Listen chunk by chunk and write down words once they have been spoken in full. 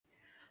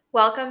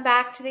Welcome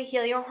back to the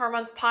Heal Your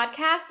Hormones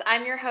podcast.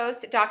 I'm your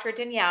host, Dr.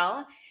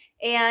 Danielle,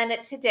 and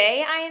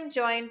today I am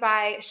joined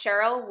by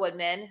Cheryl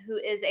Woodman, who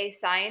is a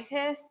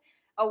scientist,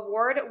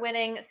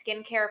 award-winning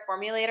skincare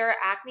formulator,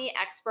 acne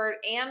expert,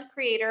 and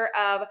creator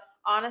of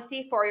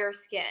Honesty for Your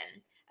Skin,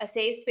 a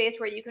safe space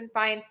where you can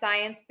find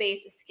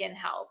science-based skin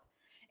help.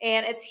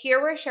 And it's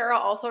here where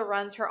Cheryl also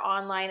runs her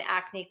online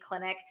acne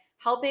clinic,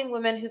 helping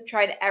women who've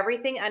tried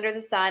everything under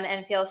the sun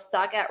and feel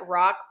stuck at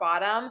rock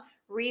bottom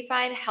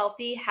refine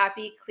healthy,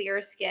 happy,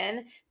 clear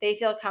skin they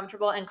feel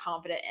comfortable and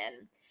confident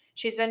in.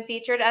 She's been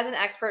featured as an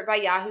expert by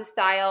Yahoo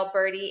Style,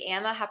 Birdie,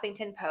 and the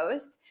Huffington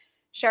Post.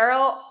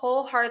 Cheryl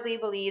wholeheartedly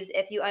believes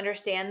if you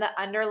understand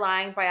the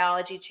underlying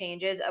biology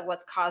changes of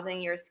what's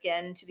causing your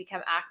skin to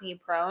become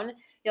acne prone,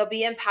 you'll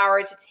be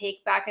empowered to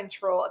take back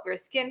control of your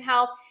skin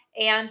health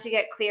and to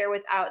get clear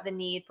without the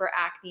need for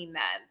acne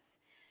meds.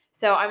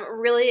 So I'm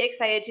really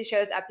excited to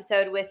share this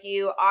episode with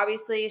you.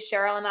 Obviously,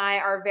 Cheryl and I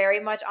are very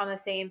much on the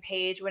same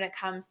page when it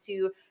comes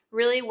to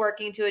really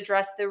working to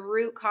address the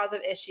root cause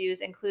of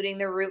issues, including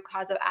the root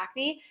cause of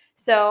acne.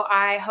 So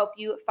I hope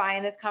you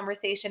find this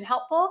conversation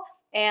helpful,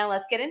 and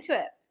let's get into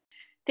it.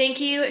 Thank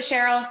you,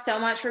 Cheryl, so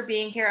much for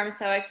being here. I'm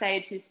so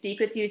excited to speak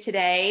with you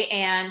today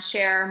and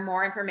share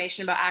more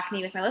information about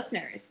acne with my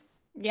listeners.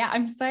 Yeah,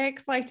 I'm so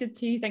excited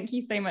too. Thank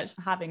you so much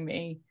for having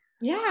me.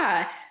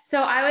 Yeah.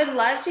 So I would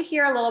love to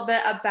hear a little bit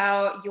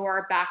about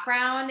your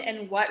background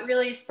and what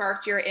really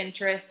sparked your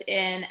interest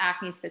in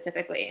acne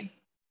specifically.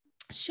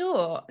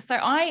 Sure. So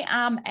I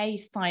am a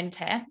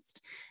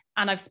scientist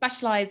and I've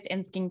specialized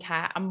in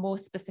skincare and more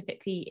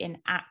specifically in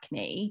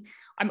acne.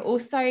 I'm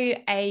also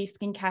a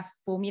skincare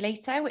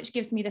formulator, which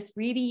gives me this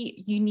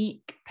really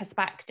unique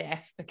perspective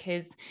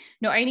because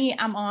not only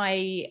am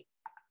I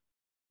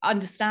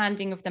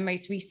understanding of the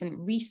most recent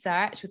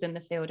research within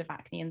the field of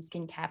acne and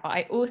skincare, but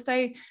I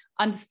also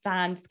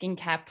understand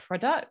skincare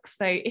products.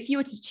 So if you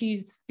were to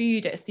choose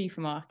food at a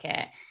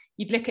supermarket,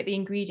 you'd look at the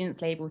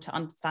ingredients label to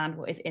understand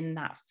what is in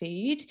that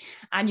food.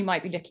 And you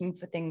might be looking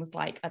for things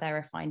like, are there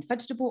refined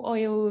vegetable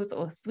oils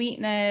or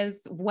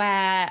sweeteners?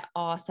 Where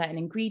are certain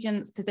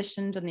ingredients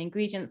positioned on the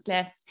ingredients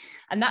list?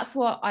 And that's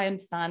what I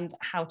understand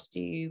how to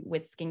do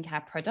with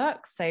skincare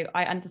products. So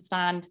I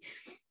understand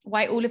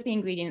why all of the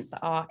ingredients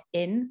are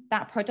in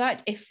that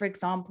product, if, for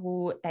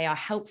example, they are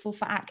helpful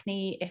for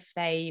acne, if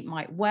they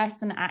might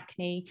worsen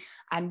acne,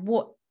 and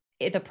what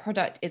the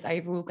product is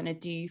overall going to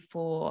do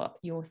for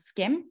your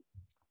skin.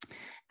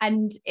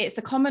 And it's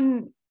a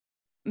common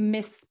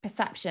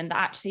misperception that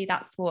actually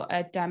that's what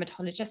a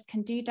dermatologist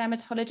can do.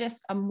 Dermatologists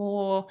are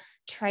more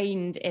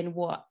trained in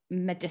what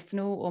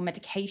medicinal or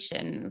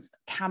medications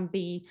can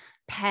be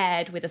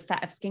paired with a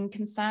set of skin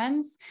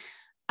concerns.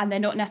 And they're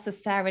not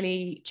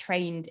necessarily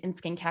trained in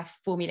skincare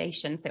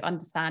formulation, so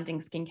understanding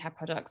skincare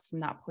products from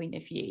that point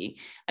of view.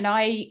 And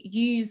I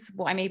use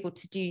what I'm able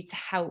to do to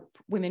help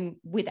women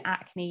with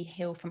acne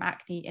heal from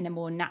acne in a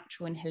more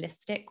natural and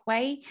holistic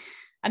way.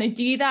 And I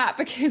do that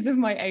because of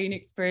my own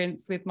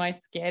experience with my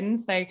skin.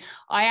 So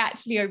I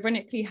actually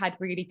ironically had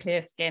really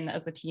clear skin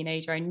as a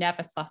teenager. I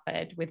never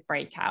suffered with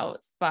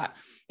breakouts, but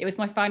it was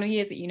my final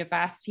years at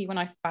university when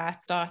I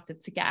first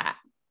started to get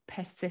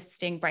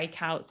persisting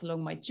breakouts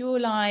along my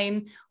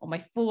jawline, on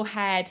my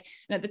forehead.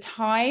 And at the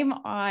time,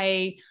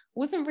 I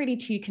wasn't really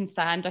too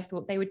concerned. I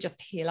thought they would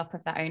just heal up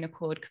of their own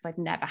accord because I'd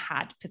never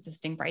had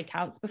persisting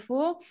breakouts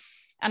before.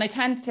 And I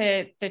turned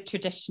to the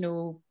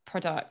traditional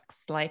products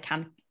like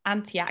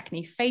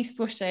anti-acne face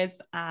washes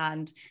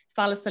and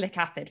salicylic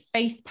acid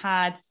face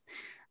pads.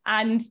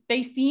 And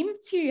they seemed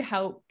to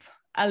help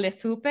a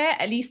little bit.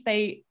 At least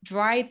they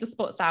dried the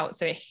spots out,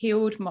 so it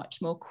healed much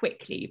more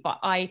quickly. But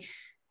I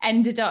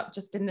ended up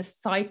just in this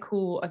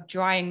cycle of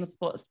drying the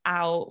spots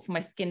out for my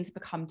skin to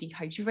become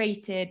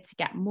dehydrated, to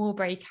get more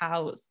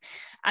breakouts.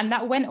 And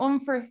that went on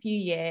for a few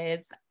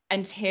years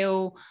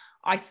until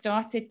I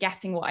started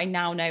getting what I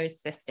now know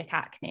as cystic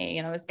acne.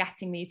 And I was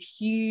getting these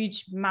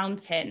huge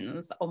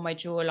mountains on my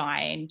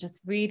jawline, just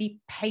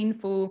really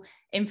painful,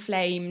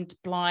 inflamed,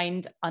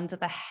 blind under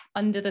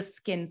the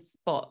skin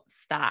spots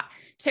that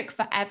took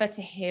forever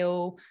to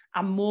heal,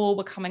 and more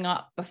were coming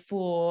up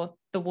before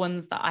the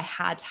ones that I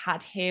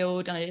had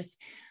healed. And I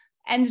just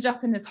ended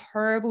up in this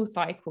horrible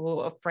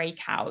cycle of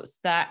breakouts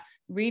that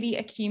really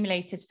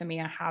accumulated for me.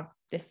 I have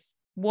this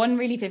one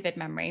really vivid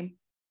memory.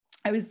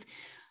 I was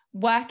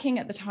working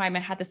at the time. I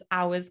had this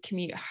hour's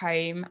commute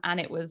home and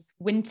it was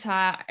winter.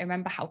 I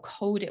remember how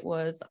cold it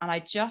was. And I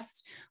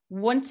just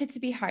wanted to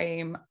be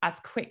home as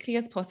quickly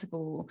as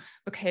possible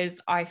because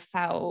I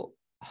felt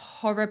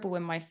horrible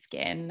in my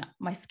skin.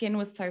 My skin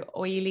was so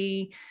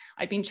oily.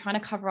 I'd been trying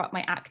to cover up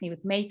my acne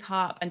with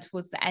makeup, and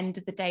towards the end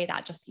of the day,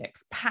 that just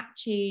looks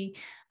patchy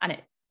and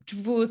it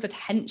draws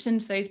attention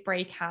to those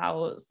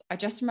breakouts. I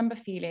just remember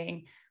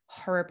feeling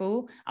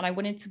horrible and I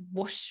wanted to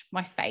wash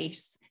my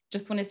face.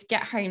 Just wanted to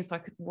get home so I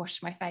could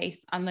wash my face.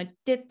 And I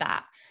did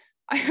that.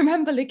 I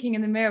remember looking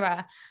in the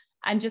mirror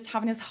and just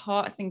having this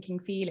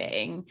heart-sinking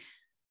feeling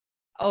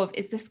of,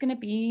 is this going to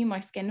be my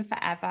skin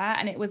forever?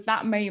 And it was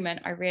that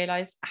moment I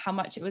realized how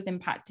much it was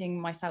impacting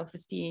my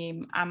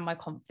self-esteem and my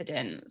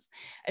confidence.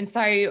 And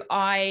so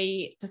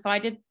I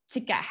decided to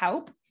get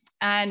help,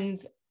 and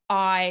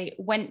I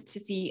went to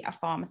see a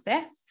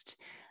pharmacist.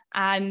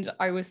 And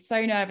I was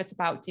so nervous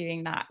about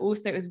doing that.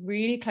 Also, it was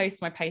really close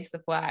to my place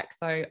of work,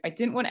 so I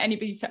didn't want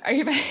anybody to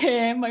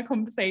overhear my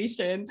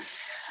conversation.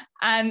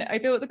 And I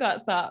built the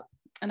guts up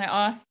and I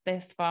asked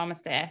this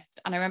pharmacist,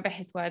 and I remember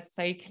his words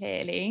so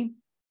clearly.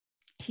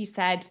 He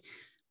said,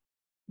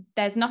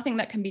 there's nothing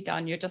that can be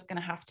done. You're just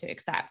going to have to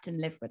accept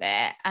and live with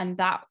it. And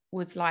that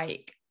was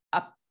like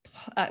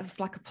it was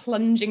like a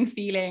plunging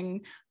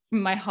feeling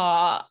from my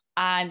heart.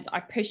 And I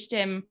pushed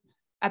him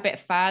a bit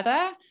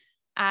further.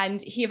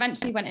 And he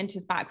eventually went into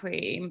his back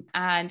room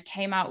and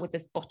came out with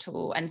this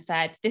bottle and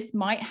said, this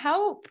might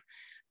help,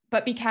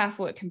 but be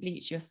careful, it can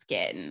bleach your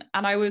skin.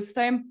 And I was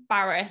so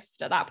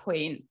embarrassed at that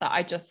point that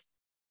I just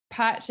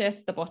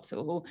purchased the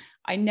bottle.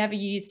 I never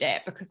used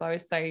it because I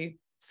was so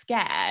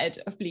scared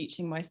of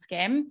bleaching my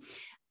skin.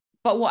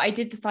 But what I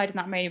did decide in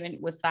that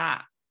moment was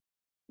that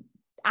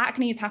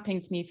acne is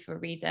happening to me for a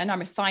reason.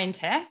 I'm a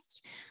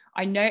scientist.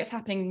 I know it's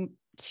happening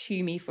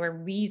to me for a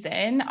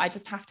reason. I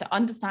just have to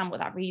understand what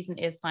that reason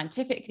is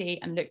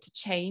scientifically and look to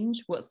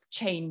change what's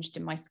changed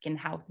in my skin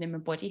health and in my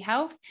body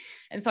health.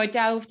 And so I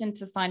delved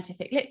into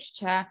scientific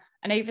literature,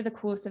 and over the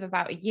course of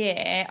about a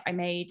year, I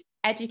made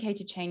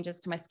educated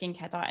changes to my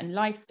skincare diet and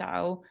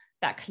lifestyle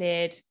that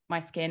cleared my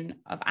skin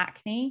of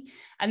acne.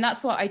 And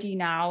that's what I do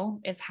now,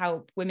 is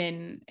help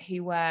women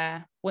who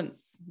were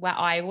once where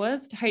I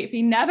was to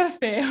hopefully never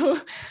feel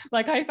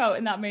like I felt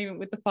in that moment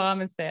with the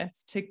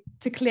pharmacist,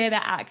 to clear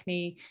their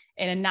acne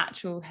in a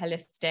natural,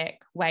 holistic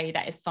way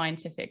that is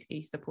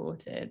scientifically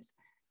supported.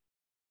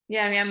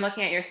 Yeah, I mean, I'm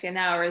looking at your skin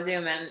now over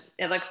Zoom, and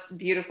it looks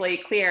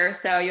beautifully clear.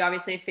 So you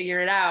obviously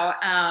figured it out.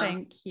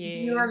 Thank you.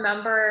 Do you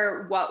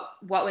remember what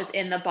was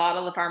in the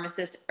bottle the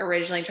pharmacist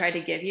originally tried to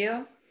give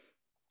you?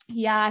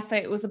 Yeah, so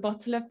it was a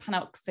bottle of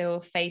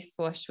Panoxyl face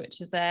wash,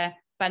 which is a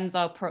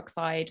benzoyl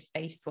peroxide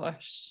face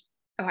wash.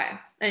 Okay.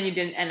 And you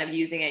didn't end up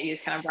using it. You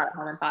just kind of brought it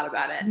home and thought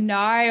about it. No,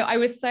 I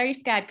was so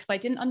scared because I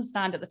didn't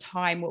understand at the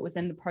time what was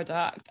in the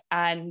product.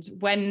 And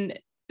when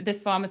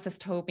this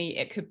pharmacist told me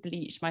it could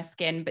bleach my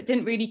skin, but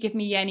didn't really give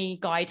me any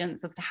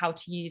guidance as to how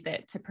to use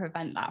it to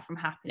prevent that from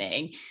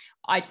happening,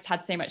 I just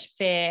had so much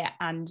fear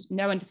and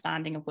no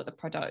understanding of what the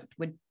product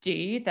would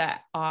do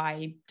that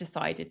I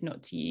decided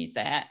not to use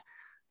it.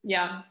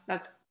 Yeah,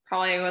 that's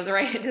probably was the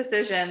right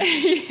decision.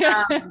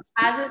 Yes.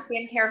 As a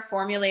skincare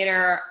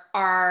formulator,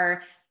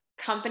 are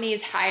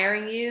companies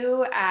hiring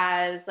you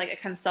as like a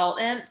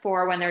consultant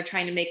for when they're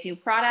trying to make new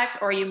products,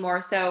 or are you more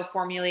so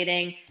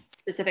formulating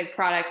specific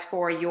products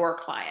for your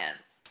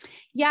clients?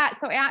 Yeah,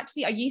 so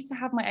I used to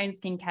have my own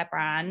skincare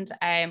brand,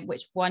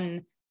 which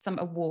won some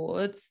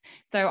awards.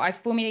 So I've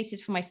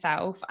formulated for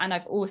myself, and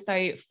I've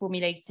also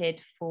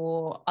formulated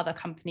for other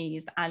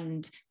companies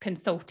and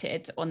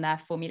consulted on their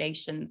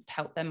formulations to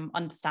help them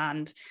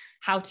understand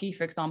how to,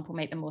 for example,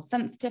 make them more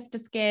sensitive to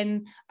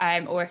skin,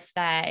 or if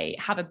they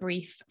have a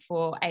brief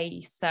for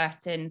a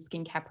certain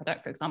skincare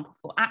product, for example,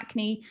 for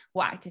acne,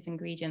 what active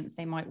ingredients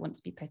they might want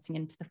to be putting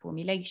into the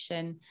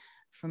formulation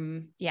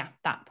from,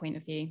 that point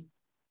of view.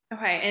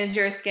 Okay. And is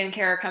your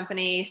skincare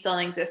company still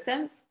in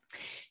existence?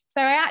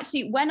 So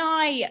when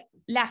I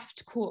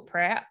left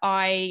corporate,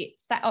 I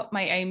set up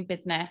my own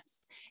business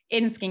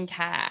in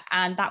skincare,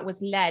 and that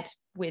was led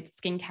with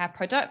skincare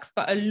products.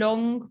 But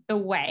along the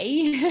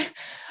way,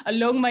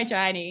 along my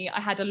journey,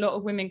 I had a lot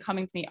of women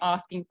coming to me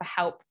asking for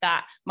help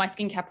that my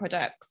skincare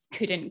products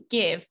couldn't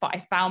give, but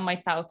I found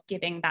myself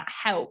giving that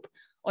help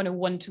on a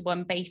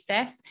one-to-one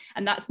basis.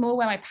 And that's more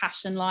where my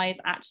passion lies,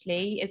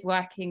 actually, is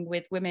working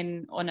with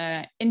women on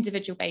an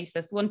individual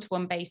basis,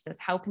 one-to-one basis,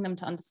 helping them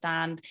to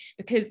understand,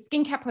 because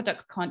skincare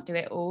products can't do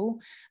it all.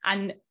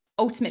 And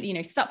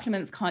ultimately,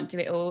 supplements can't do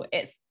it all.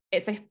 It's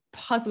a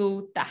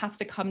puzzle that has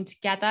to come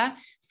together.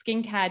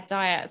 Skincare,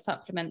 diet,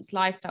 supplements,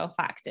 lifestyle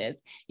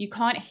factors. You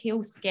can't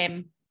heal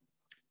skin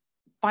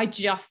by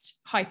just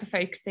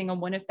hyper-focusing on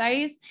one of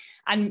those.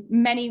 And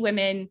many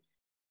women,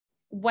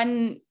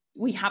 when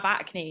we have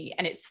acne,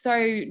 and it's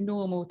so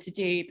normal to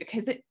do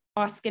because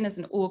our skin is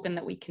an organ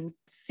that we can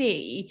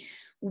see,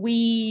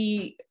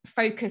 we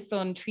focus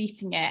on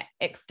treating it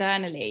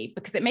externally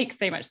because it makes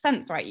so much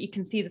sense, right? You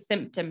can see the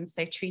symptoms,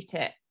 so treat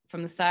it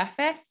from the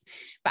surface.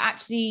 But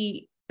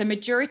actually, the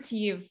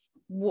majority of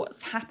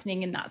what's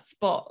happening in that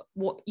spot,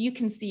 what you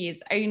can see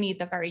is only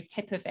the very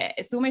tip of it.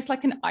 It's almost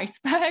like an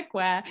iceberg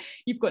where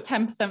you've got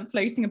 10%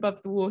 floating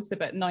above the water,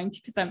 but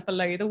 90%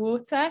 below the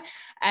water.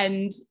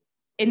 And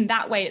in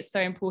that way, it's so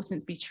important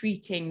to be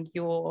treating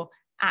your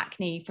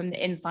acne from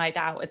the inside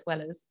out as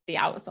well as the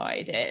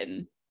outside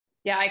in.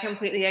 Yeah, I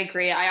completely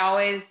agree. I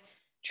always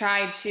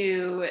try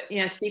to,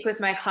 speak with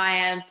my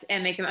clients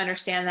and make them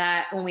understand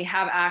that when we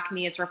have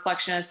acne, it's a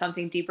reflection of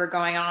something deeper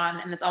going on.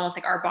 And it's almost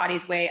like our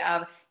body's way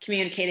of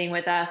communicating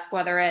with us,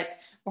 whether it's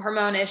a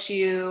hormone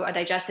issue, a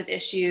digestive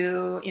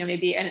issue,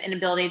 maybe an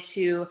inability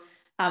to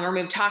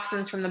remove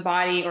toxins from the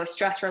body or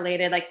stress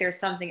related. Like there's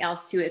something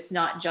else to it. It's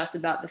not just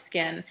about the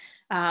skin.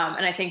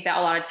 And I think that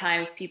a lot of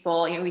times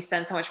people, we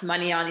spend so much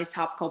money on these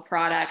topical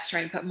products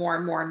trying to put more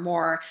and more and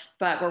more,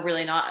 but we're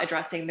really not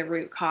addressing the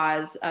root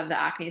cause of the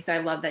acne. So I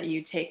love that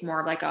you take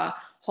more of like a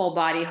whole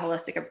body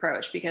holistic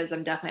approach, because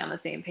I'm definitely on the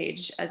same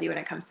page as you when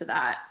it comes to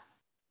that.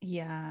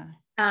 Yeah.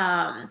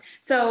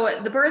 So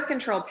the birth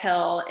control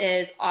pill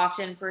is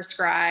often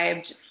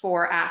prescribed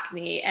for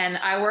acne, and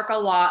I work a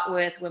lot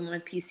with women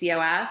with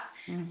PCOS.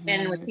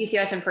 And with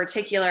PCOS in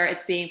particular,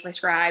 it's being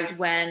prescribed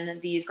when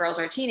these girls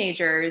are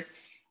teenagers.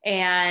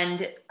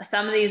 And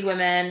some of these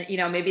women,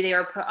 maybe they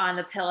were put on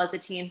the pill as a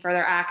teen for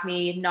their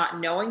acne, not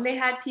knowing they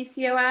had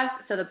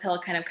PCOS. So the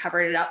pill kind of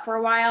covered it up for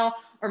a while.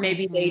 Or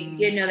maybe they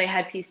did know they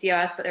had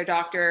PCOS, but their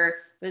doctor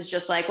was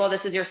just like, well,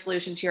 this is your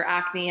solution to your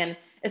acne. And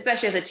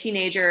especially as a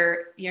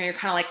teenager, you're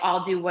kind of like,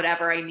 I'll do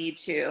whatever I need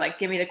to, like,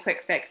 give me the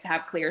quick fix to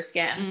have clear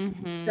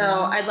skin.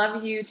 So I'd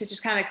love you to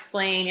just kind of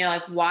explain,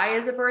 like, why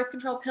is the birth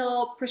control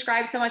pill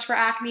prescribed so much for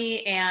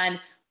acne, and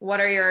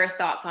what are your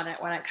thoughts on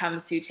it when it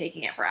comes to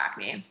taking it for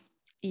acne?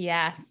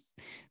 Yes.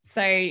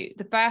 So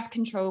the birth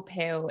control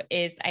pill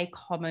is a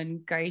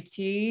common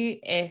go-to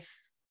if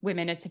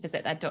women are to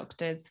visit their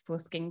doctors for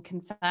skin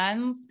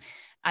concerns.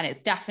 And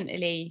it's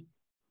definitely,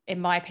 in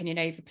my opinion,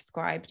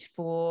 overprescribed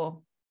for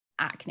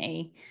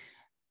acne.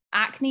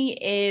 Acne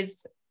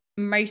is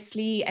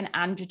mostly an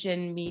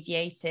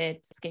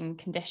androgen-mediated skin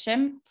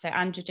condition. So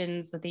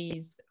androgens are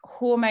these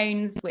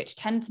hormones which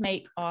tend to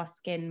make our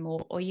skin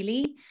more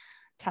oily.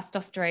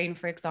 Testosterone,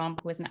 for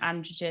example, is an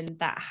androgen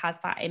that has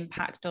that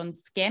impact on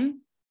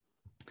skin.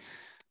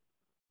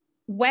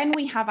 When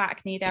we have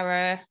acne, there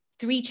are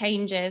 3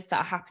 changes that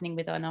are happening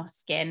within our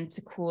skin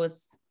to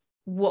cause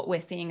what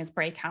we're seeing as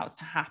breakouts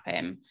to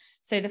happen.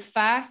 So the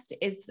first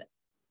is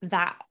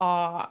that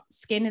our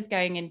skin is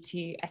going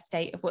into a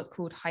state of what's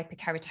called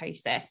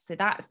hyperkeratosis. So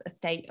that's a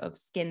state of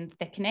skin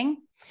thickening.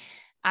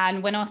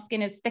 And when our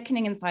skin is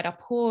thickening inside our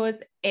pores,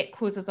 it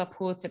causes our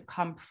pores to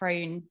become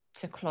prone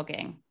to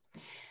clogging.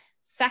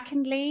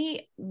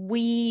 Secondly,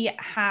 we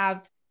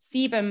have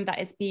sebum that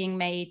is being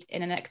made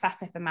in an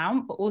excessive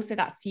amount, but also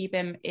that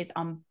sebum is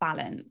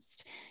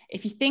unbalanced.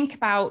 If you think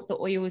about the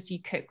oils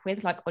you cook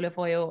with, like olive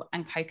oil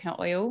and coconut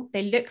oil,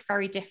 they look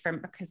very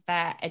different because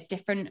they're a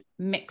different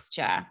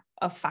mixture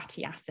of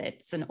fatty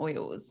acids and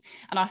oils.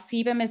 And our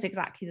sebum is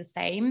exactly the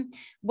same.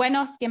 When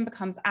our skin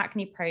becomes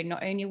acne prone,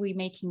 not only are we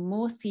making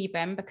more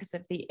sebum because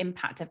of the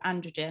impact of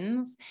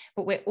androgens,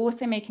 but we're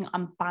also making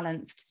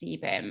unbalanced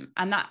sebum.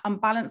 And that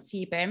unbalanced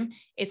sebum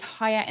is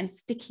higher in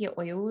stickier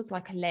oils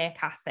like oleic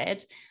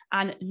acid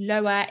and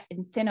lower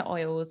in thinner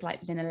oils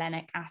like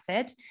linolenic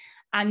acid.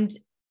 And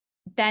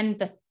then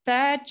the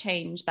third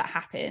change that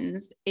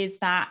happens is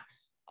that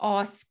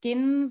our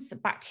skin's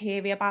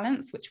bacteria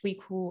balance, which we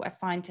call as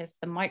scientists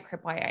the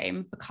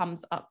microbiome,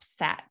 becomes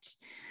upset.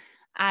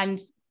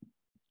 And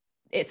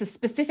it's a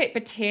specific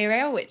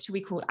bacteria, which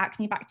we call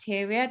acne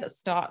bacteria, that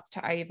starts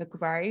to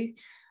overgrow.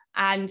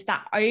 And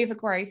that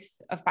overgrowth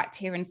of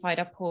bacteria inside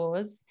our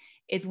pores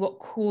is what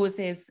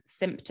causes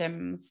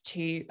symptoms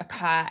to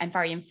occur, and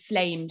very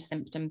inflamed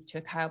symptoms to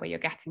occur, where you're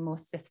getting more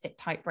cystic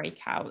type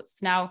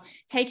breakouts. Now,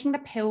 taking the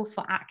pill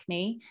for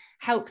acne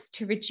helps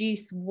to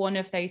reduce one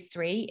of those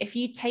 3. If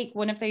you take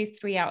one of those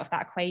 3 out of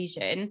that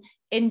equation,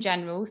 in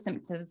general,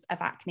 symptoms of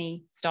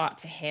acne start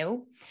to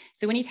heal.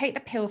 So when you take the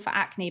pill for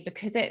acne,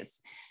 because it's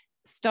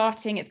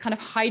kind of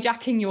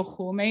hijacking your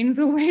hormones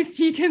almost,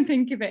 you can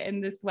think of it in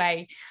this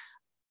way.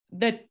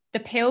 The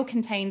pill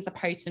contains a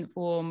potent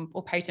form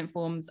or potent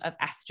forms of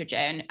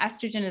estrogen.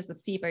 Estrogen is a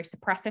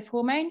sebosuppressive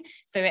hormone,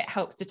 so it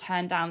helps to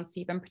turn down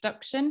sebum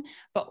production,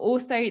 but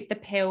also the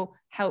pill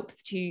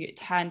helps to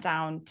turn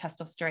down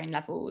testosterone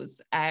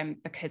levels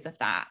because of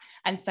that.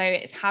 And so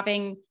it's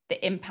having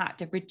the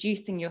impact of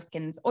reducing your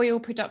skin's oil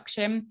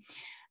production.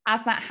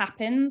 As that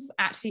happens,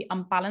 actually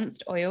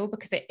unbalanced oil,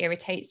 because it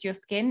irritates your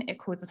skin, it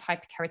causes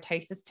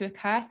hyperkeratosis to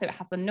occur. So it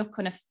has the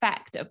knock-on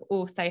effect of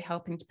also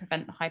helping to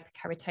prevent the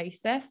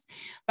hyperkeratosis.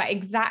 But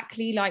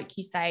exactly like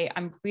you say,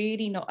 I'm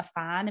really not a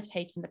fan of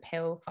taking the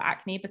pill for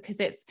acne, because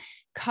it's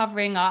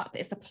covering up,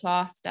 it's a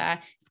plaster,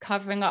 it's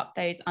covering up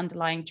those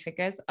underlying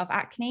triggers of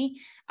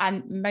acne.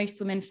 And most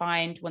women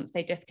find once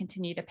they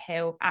discontinue the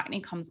pill,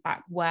 acne comes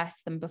back worse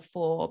than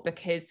before,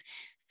 because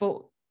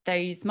for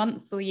those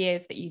months or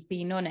years that you've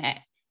been on it,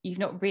 you've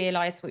not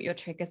realized what your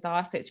triggers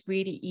are. So it's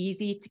really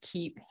easy to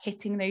keep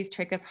hitting those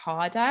triggers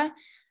harder.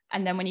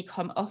 And then when you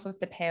come off of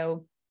the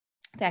pill,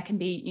 there can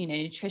be,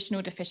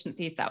 nutritional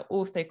deficiencies that are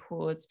also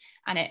caused,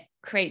 and it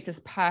creates this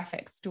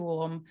perfect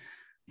storm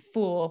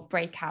for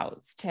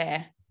breakouts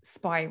to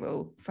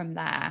spiral from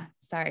there.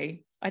 So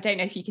I don't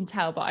know if you can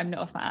tell, but I'm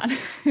not a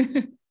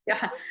fan.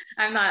 Yeah,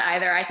 I'm not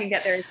either. I think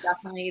that there's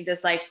definitely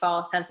this like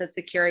false sense of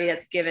security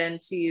that's given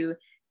to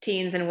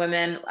teens and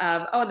women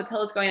of, oh, the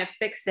pill is going to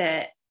fix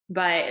it.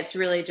 But it's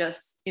really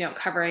just,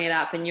 covering it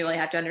up. And you really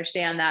have to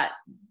understand that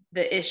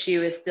the issue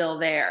is still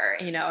there,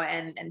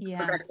 and Yeah.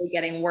 progressively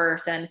getting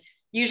worse. And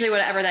usually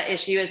whatever that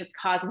issue is, it's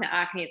causing the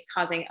acne, it's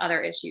causing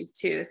other issues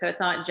too. So it's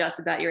not just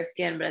about your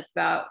skin, but it's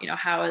about,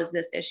 how is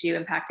this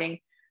issue impacting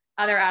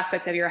other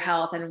aspects of your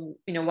health, and,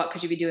 what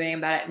could you be doing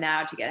about it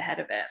now to get ahead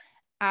of it?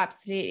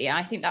 Absolutely.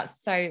 I think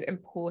that's so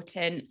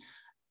important.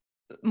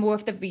 More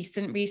of the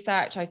recent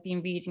research I've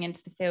been reading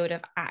into the field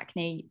of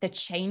acne, the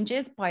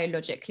changes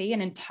biologically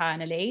and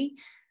internally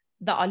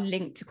that are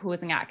linked to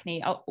causing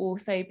acne are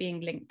also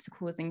being linked to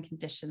causing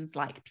conditions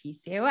like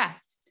PCOS,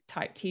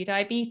 type 2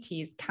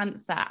 diabetes,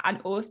 cancer,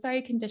 and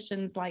also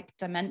conditions like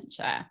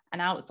dementia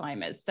and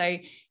Alzheimer's. So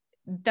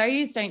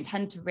those don't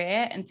tend to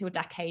rear until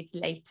decades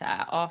later,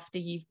 after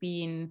you've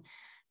been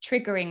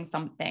triggering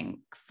something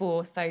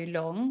for so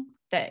long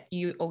that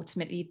you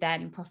ultimately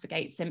then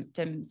propagate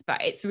symptoms.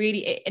 But it's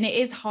really, and it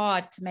is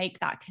hard to make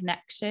that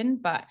connection,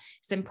 but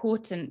it's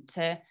important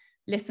to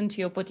listen to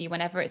your body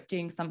whenever it's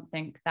doing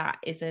something that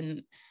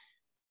isn't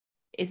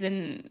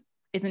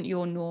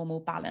your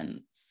normal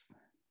balance.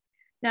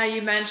 Now,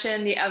 you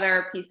mentioned the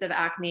other piece of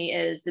acne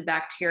is the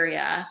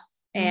bacteria,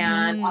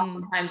 and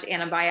oftentimes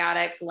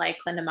antibiotics like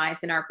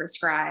clindamycin are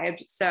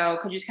prescribed. So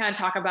could you just kind of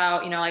talk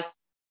about, like,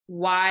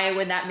 why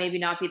would that maybe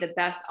not be the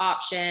best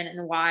option,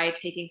 and why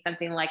taking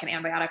something like an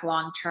antibiotic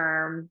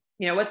long-term,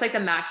 what's like the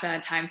maximum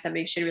amount of time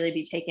somebody should really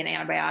be taking an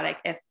antibiotic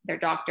if their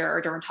doctor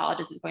or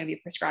dermatologist is going to be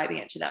prescribing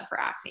it to them for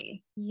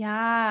acne?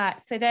 Yeah.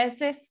 So there's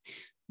this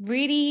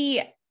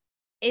really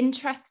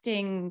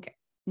interesting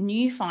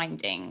new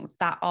findings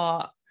that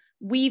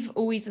we've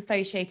always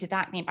associated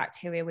acne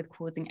bacteria with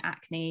causing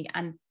acne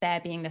and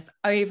there being this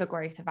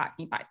overgrowth of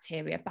acne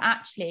bacteria, but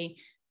actually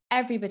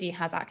everybody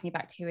has acne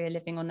bacteria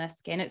living on their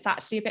skin. It's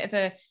actually a bit of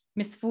a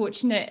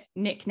misfortunate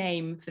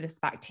nickname for this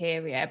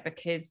bacteria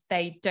because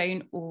they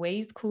don't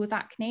always cause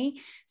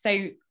acne.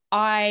 So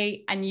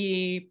I and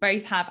you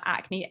both have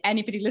acne.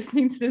 Anybody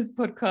listening to this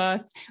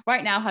podcast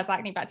right now has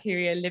acne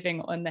bacteria living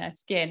on their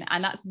skin.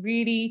 And that's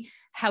really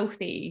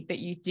healthy that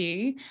you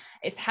do.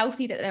 It's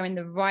healthy that they're in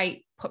the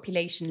right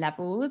population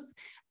levels.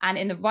 And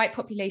in the right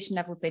population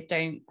levels, they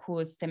don't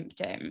cause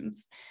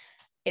symptoms.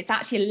 It's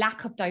actually a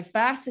lack of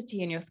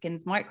diversity in your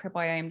skin's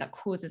microbiome that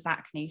causes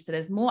acne. So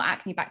there's more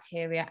acne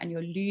bacteria and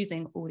you're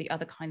losing all the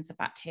other kinds of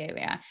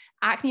bacteria.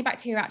 Acne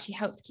bacteria actually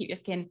help to keep your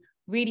skin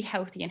really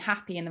healthy and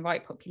happy in the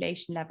right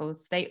population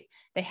levels. They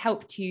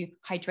help to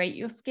hydrate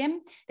your skin.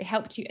 They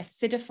help to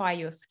acidify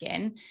your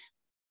skin.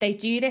 They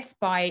do this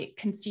by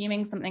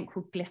consuming something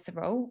called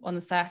glycerol on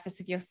the surface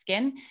of your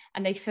skin,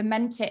 and they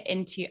ferment it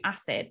into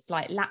acids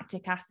like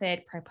lactic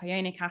acid,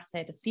 propionic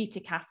acid,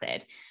 acetic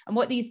acid. And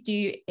what these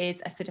do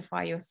is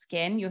acidify your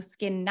skin. Your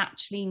skin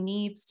naturally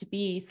needs to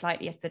be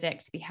slightly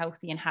acidic to be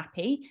healthy and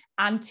happy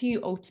and to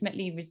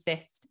ultimately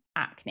resist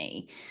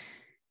acne.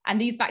 And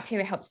these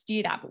bacteria help to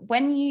do that. But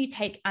when you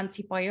take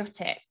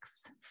antibiotics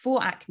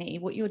for acne,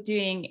 what you're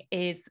doing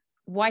is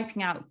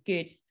wiping out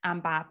good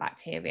and bad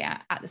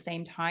bacteria at the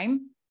same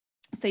time.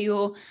 So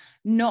you're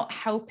not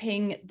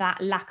helping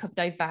that lack of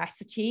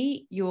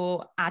diversity,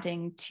 you're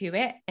adding to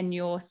it, and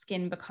your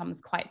skin becomes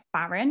quite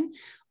barren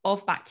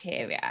of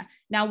bacteria.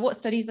 Now, what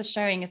studies are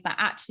showing is that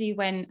actually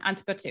when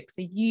antibiotics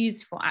are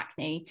used for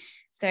acne,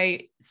 so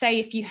say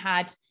if you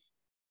had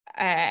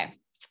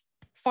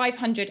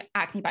 500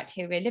 acne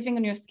bacteria living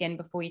on your skin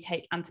before you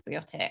take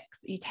antibiotics,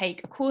 you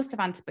take a course of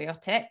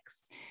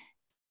antibiotics,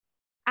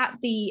 at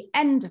the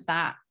end of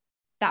that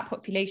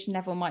population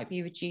level might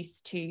be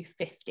reduced to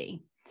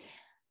 50.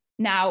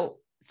 Now,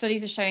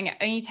 studies are showing it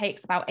only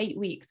takes about 8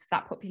 weeks for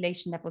that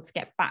population level to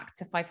get back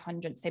to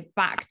 500, so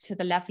back to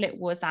the level it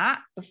was at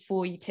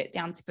before you took the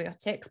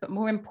antibiotics. But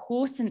more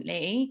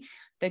importantly,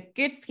 the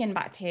good skin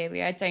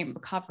bacteria don't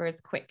recover as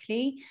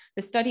quickly.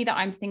 The study that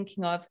I'm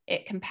thinking of,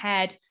 it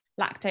compared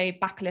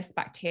lactobacillus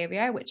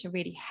bacteria, which are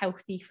really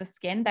healthy for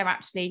skin. They're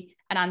actually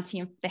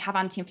they have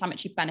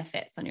anti-inflammatory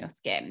benefits on your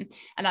skin.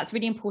 And that's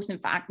really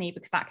important for acne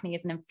because acne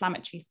is an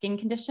inflammatory skin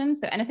condition.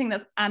 So anything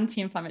that's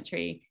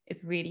anti-inflammatory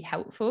is really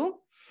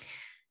helpful.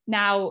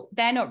 Now,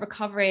 they're not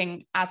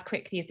recovering as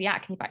quickly as the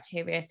acne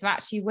bacteria. So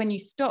actually, when you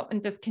stop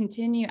and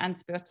discontinue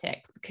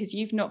antibiotics because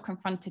you've not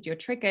confronted your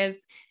triggers,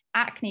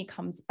 acne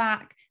comes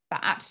back, but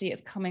actually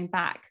it's coming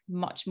back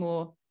much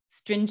more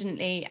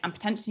stringently and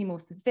potentially more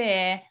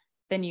severe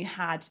than you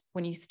had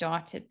when you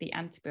started the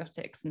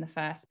antibiotics in the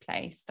first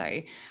place.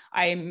 So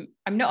I'm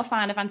not a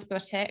fan of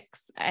antibiotics.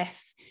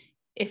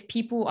 If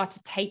people are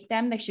to take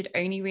them, they should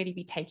only really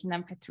be taking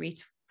them for 3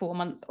 to 4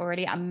 months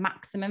already at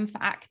maximum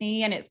for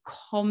acne. And it's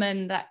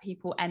common that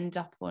people end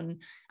up on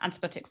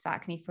antibiotics for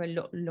acne for a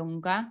lot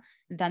longer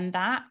than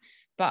that.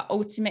 But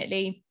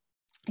ultimately,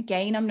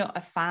 again, I'm not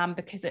a fan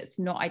because it's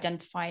not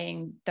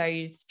identifying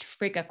those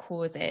trigger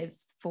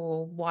causes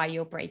for why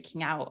you're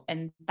breaking out.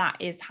 And that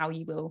is how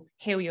you will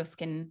heal your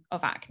skin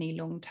of acne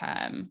long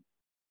term.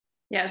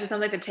 Yeah, so it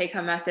sounds like the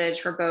take-home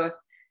message for both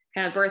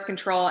kind of birth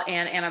control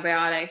and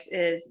antibiotics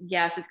is,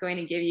 yes, it's going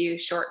to give you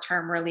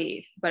short-term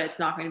relief, but it's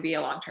not going to be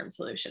a long-term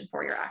solution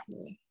for your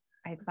acne.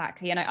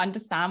 Exactly. And I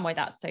understand why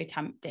that's so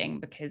tempting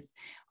because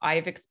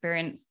I've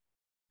experienced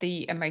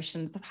the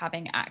emotions of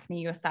having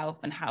acne yourself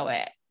and how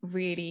it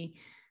really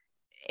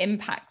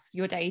impacts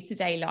your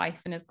day-to-day life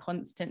and is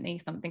constantly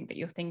something that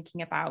you're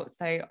thinking about.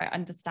 So I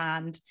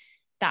understand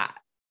that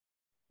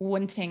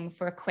wanting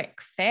for a quick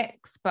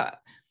fix, but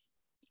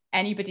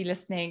anybody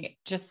listening,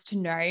 just to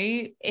know,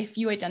 if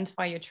you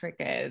identify your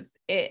triggers,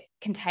 it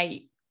can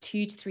take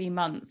 2 to 3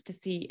 months to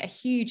see a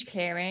huge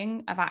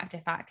clearing of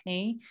active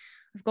acne.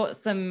 I've got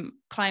some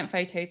client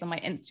photos on my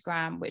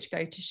Instagram which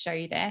go to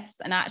show this.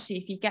 And actually,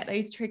 if you get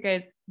those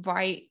triggers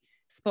right,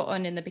 spot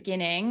on in the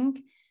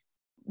beginning,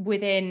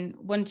 within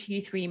 1,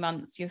 2, 3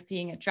 months, you're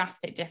seeing a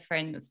drastic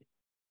difference.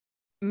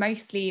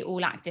 Mostly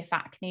all active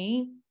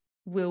acne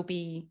will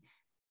be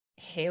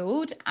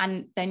healed,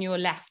 and then you're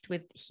left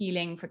with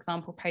healing, for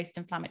example,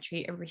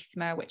 post-inflammatory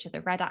erythema, which are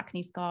the red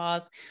acne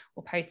scars,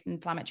 or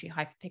post-inflammatory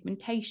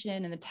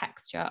hyperpigmentation and the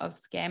texture of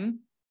skin.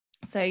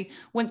 So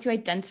once you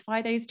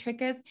identify those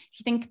triggers, if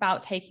you think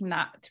about taking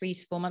that 3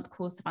 to 4 month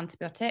course of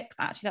antibiotics,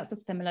 actually that's a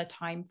similar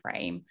time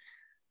frame.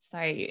 So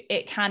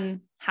it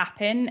can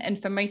happen.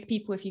 And for most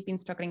people, if you've been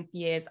struggling for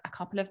years, a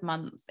couple of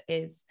months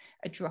is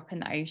a drop in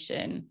the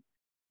ocean.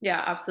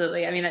 Yeah,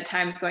 absolutely. I mean, that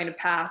time's going to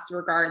pass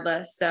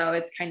regardless. So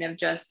it's kind of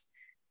just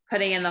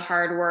putting in the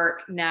hard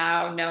work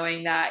now,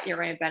 knowing that you're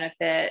going to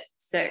benefit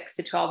 6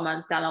 to 12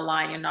 months down the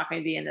line. You're not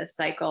going to be in this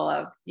cycle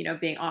of,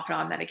 being off and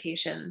on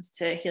medications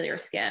to heal your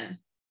skin.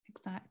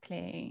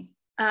 Exactly.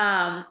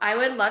 I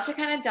would love to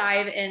kind of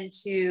dive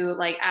into,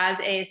 like, as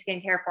a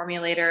skincare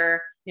formulator,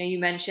 you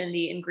mentioned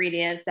the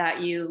ingredients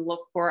that you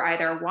look for,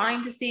 either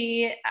wanting to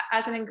see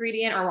as an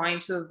ingredient or wanting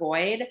to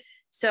avoid.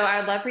 So I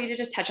would love for you to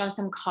just touch on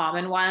some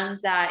common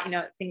ones that,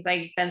 things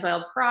like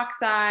benzoyl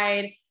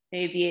peroxide,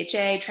 maybe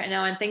BHA,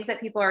 tretinoin, things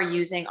that people are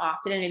using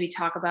often, and maybe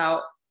talk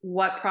about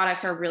what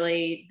products are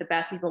really the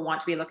best people want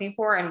to be looking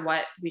for and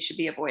what we should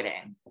be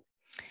avoiding.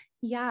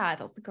 Yeah,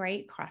 that's a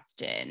great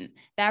question.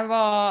 There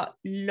are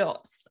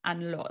lots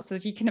and lots,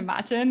 as you can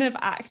imagine, of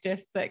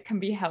actives that can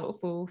be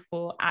helpful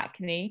for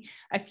acne.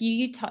 A few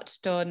you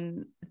touched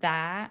on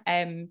there,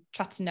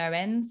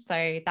 tretinoin.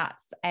 So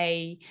that's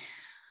a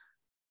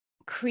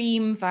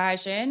cream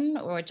version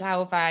or a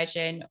gel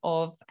version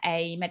of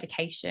a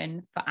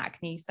medication for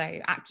acne. So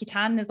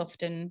Accutane is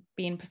often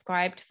being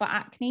prescribed for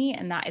acne,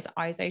 and that is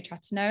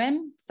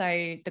isotretinoin.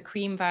 So the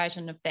cream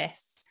version of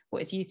this,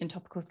 what is used in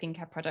topical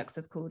skincare products,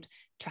 is called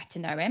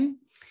tretinoin.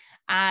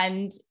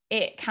 And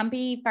it can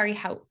be very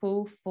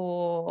helpful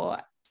for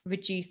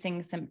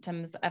reducing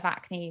symptoms of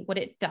acne. What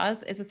it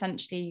does is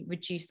essentially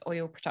reduce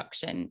oil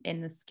production in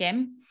the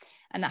skin.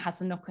 And that has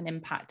the knock-on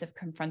impact of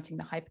confronting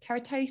the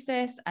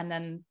hyperkeratosis. And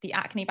then the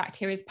acne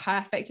bacteria's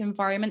perfect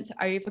environment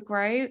to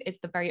overgrow is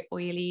the very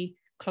oily,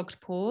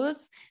 clogged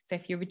pores. So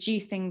if you're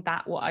reducing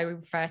that, what I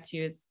refer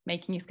to as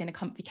making your skin a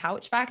comfy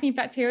couch for acne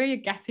bacteria, you're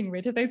getting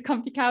rid of those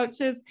comfy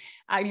couches,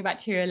 acne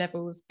bacteria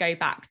levels go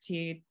back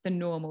to the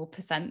normal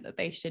percent that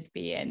they should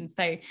be in.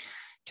 So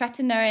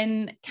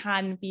tretinoin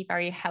can be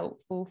very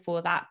helpful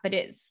for that, but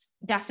it's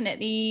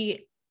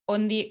definitely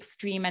on the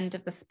extreme end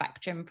of the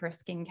spectrum for a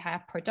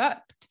skincare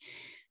product.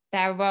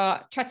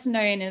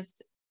 Tretinoin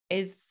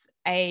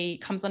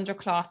comes under a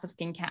class of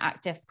skincare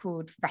actives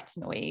called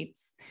retinoids.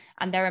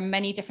 And there are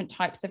many different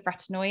types of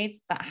retinoids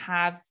that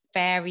have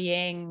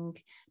varying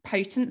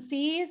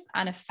potencies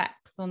and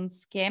effects on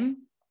skin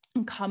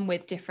and come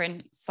with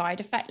different side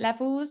effect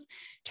levels.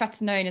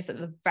 Tretinoin is at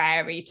the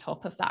very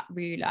top of that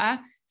ruler.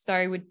 So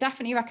I would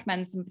definitely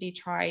recommend somebody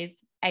tries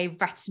a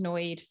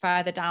retinoid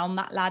further down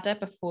that ladder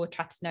before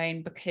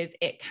tretinoin, because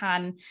it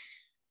can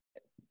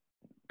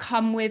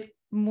come with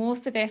more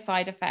severe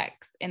side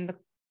effects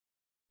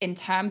in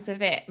terms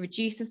of it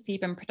reduces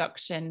sebum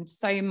production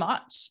so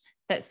much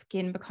that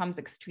skin becomes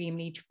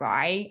extremely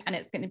dry, and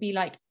it's going to be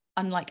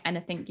unlike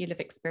anything you'll have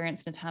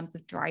experienced in terms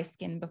of dry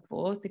skin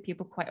before. So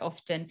people quite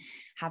often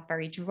have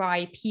very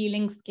dry,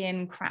 peeling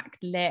skin,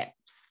 cracked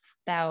lips.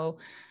 They'll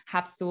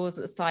have sores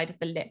at the side of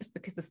the lips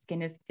because the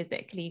skin is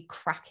physically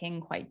cracking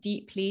quite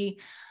deeply.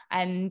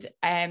 And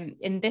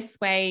in this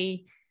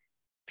way,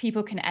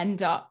 people can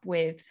end up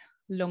with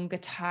longer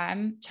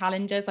term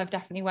challenges. I've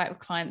definitely worked with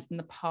clients in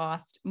the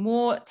past,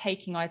 more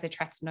taking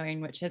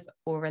isotretinoin, which is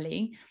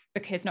orally,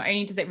 because not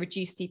only does it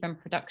reduce sebum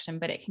production,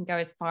 but it can go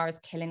as far as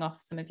killing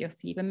off some of your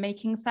sebum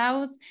making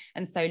cells.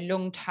 And so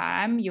long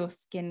term, your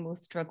skin will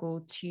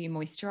struggle to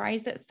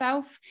moisturize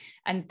itself.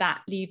 And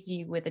that leaves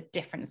you with a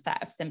different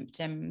set of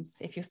symptoms.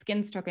 If your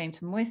skin's struggling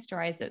to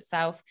moisturize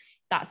itself,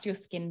 that's your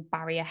skin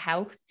barrier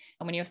health.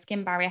 And when your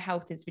skin barrier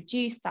health is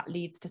reduced, that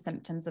leads to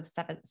symptoms of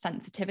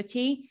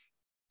sensitivity,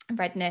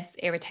 redness,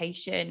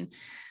 irritation.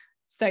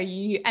 So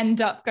you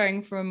end up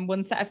going from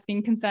one set of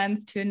skin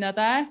concerns to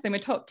another. So my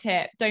top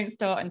tip, don't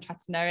start on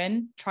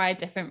tretinoin, try a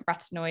different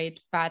retinoid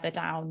further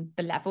down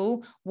the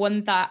level.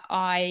 One that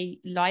I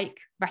like,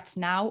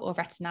 retinal or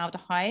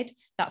retinaldehyde,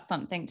 that's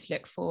something to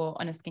look for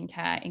on a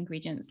skincare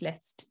ingredients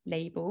list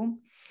label.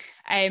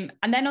 And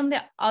then on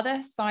the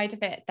other side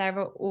of it, there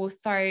are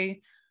also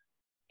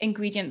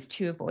ingredients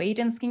to avoid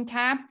in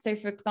skincare. So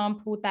for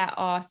example, there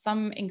are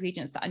some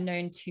ingredients that are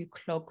known to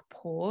clog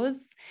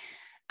pores.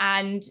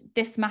 And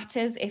this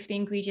matters if the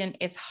ingredient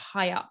is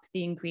high up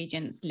the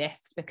ingredients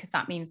list, because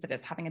that means that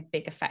it's having a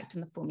big effect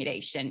on the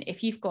formulation.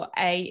 If you've got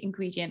a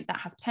ingredient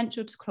that has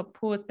potential to clog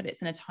pores, but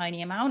it's in a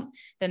tiny amount,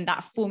 then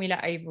that formula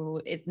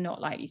overall is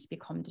not likely to be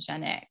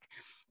comedogenic.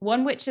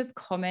 One which is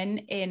common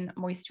in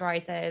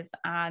moisturizers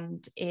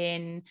and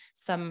in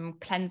some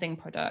cleansing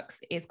products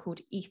is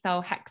called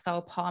ethyl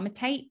hexyl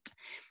palmitate.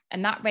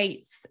 And that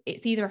rates,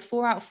 it's either a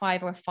 4 out of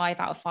 5 or a 5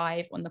 out of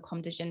 5 on the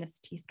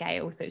comedogenicity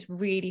scale. So it's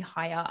really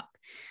high up.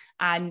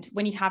 And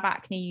when you have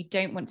acne, you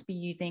don't want to be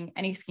using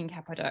any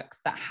skincare products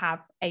that have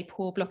a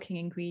pore blocking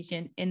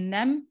ingredient in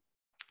them.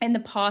 In the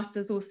past,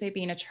 there's also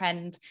been a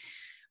trend,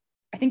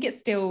 I think it's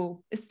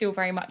still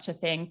very much a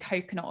thing,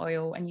 coconut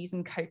oil and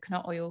using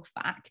coconut oil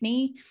for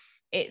acne.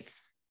 It's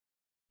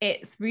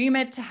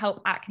rumored to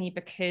help acne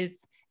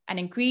because an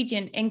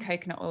ingredient in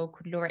coconut oil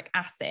called lauric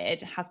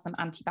acid has some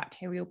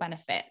antibacterial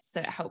benefits.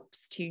 So it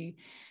helps to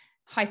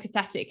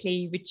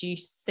hypothetically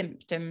reduce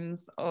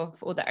symptoms of,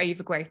 or the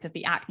overgrowth of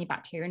the acne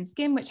bacteria in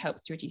skin, which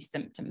helps to reduce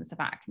symptoms of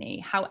acne.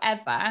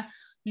 However,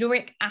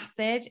 lauric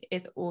acid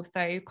is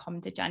also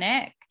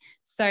comedogenic.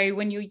 So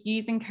when you're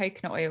using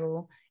coconut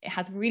oil, it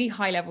has really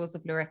high levels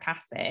of lauric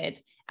acid.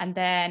 And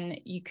then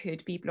you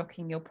could be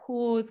blocking your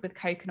pores with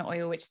coconut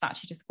oil, which is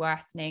actually just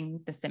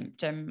worsening the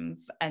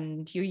symptoms.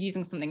 And you're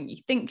using something you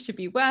think should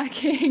be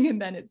working,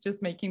 and then it's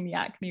just making the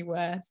acne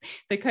worse.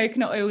 So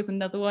coconut oil is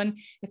another one,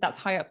 if that's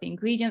high up the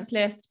ingredients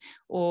list,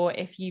 or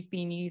if you've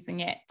been using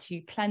it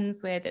to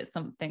cleanse with, it's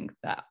something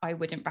that I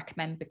wouldn't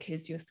recommend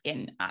because your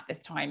skin at this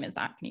time is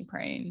acne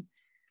prone.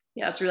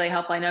 Yeah, it's really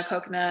helpful. I know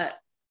coconut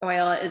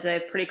oil is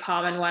a pretty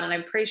common one, and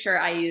I'm pretty sure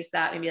I used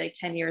that maybe like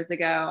 10 years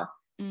ago.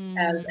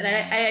 And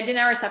I didn't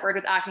ever suffer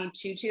with acne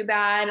too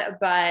bad,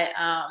 but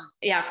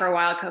yeah, for a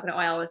while, coconut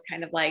oil was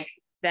kind of like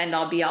the end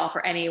all be all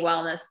for any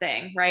wellness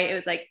thing, right? It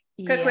was like,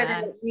 cook with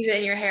it, use it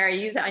in your hair,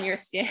 use it on your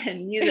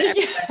skin, use it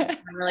everywhere.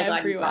 I'm really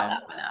glad you brought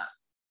that one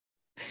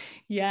up.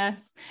 Yes.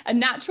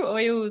 And natural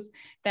oils,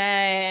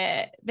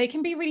 they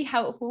can be really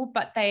helpful,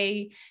 but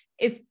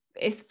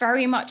it's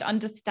very much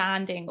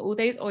understanding all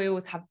those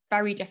oils have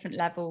very different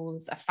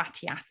levels of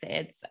fatty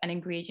acids and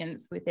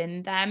ingredients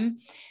within them.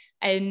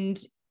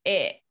 And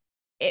it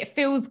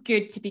feels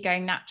good to be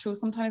going natural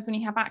sometimes when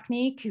you have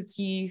acne, because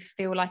you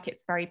feel like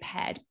it's very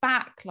pared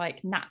back,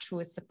 like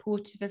natural is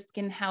supportive of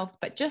skin health.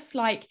 But just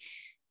like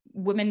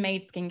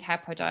women-made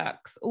skincare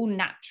products, all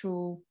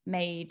natural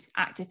made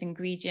active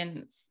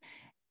ingredients,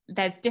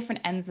 there's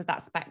different ends of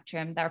that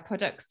spectrum. There are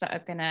products that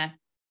are going to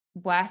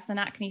worsen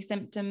acne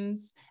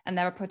symptoms, and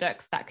there are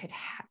products that could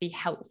be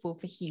helpful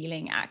for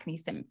healing acne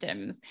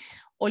symptoms.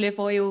 Olive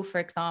oil, for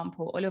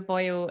example, olive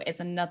oil is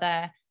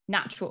another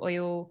natural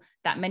oil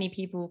that many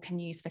people can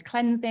use for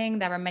cleansing.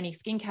 There are many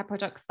skincare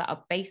products that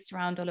are based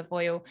around olive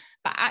oil,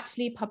 but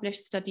actually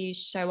published studies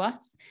show us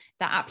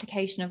that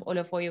application of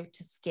olive oil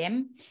to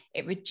skin,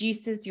 it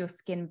reduces your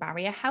skin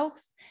barrier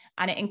health,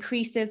 and it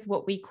increases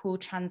what we call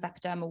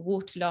transepidermal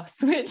water loss,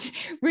 which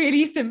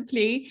really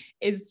simply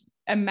is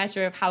a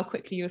measure of how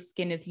quickly your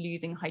skin is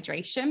losing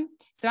hydration.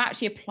 So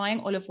actually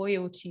applying olive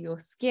oil to your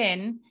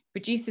skin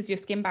reduces your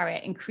skin barrier,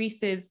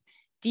 increases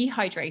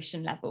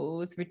dehydration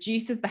levels,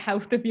 reduces the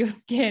health of your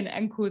skin,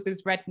 and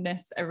causes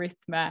redness,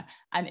 erythema,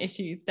 and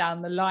issues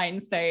down the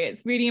line. So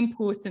it's really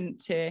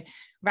important to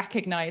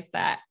recognize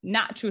that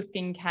natural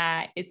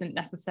skincare isn't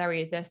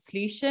necessarily the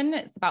solution.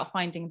 It's about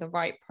finding the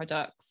right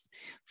products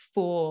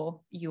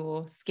for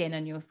your skin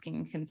and your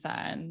skin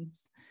concerns.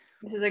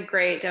 This is a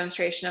great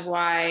demonstration of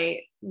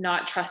why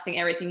not trusting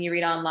everything you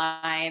read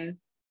online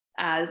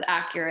as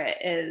accurate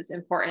is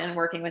important, in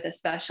working with a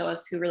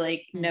specialist who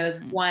really knows,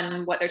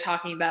 one, what they're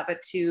talking about,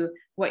 but two,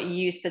 what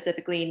you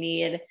specifically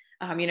need.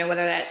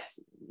 Whether that's,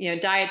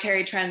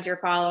 dietary trends you're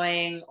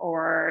following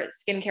or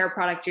skincare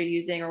products you're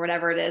using or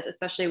whatever it is,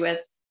 especially with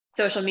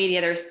social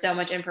media, there's so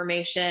much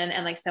information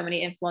and like so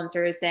many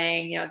influencers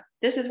saying,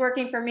 this is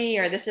working for me,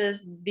 or this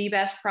is the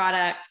best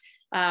product.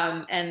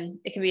 And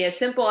it can be as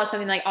simple as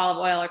something like olive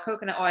oil or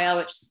coconut oil,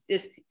 which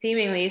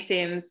seemingly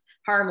seems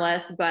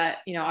harmless, but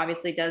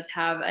obviously does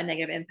have a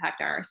negative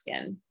impact on our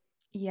skin.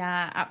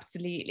 Yeah,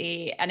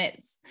 absolutely. And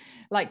it's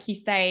like you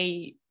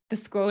say, the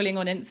scrolling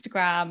on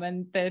Instagram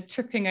and the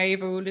tripping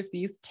over all of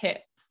these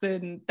tips,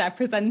 and they're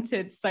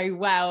presented so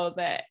well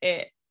that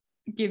it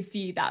gives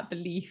you that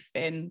belief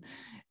in,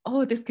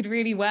 oh, this could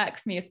really work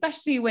for me,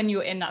 especially when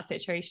you're in that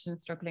situation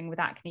struggling with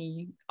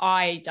acne.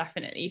 I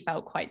definitely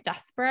felt quite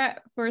desperate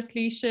for a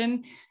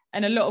solution,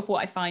 and a lot of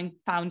what I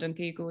found on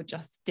Google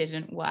just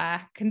didn't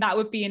work. And that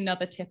would be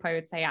another tip I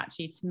would say,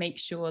 actually, to make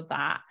sure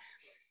that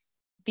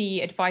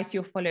the advice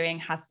you're following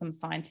has some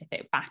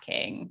scientific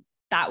backing.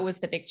 That was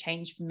the big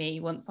change for me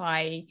once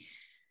I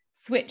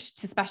switched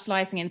to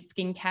specializing in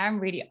skincare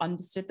and really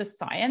understood the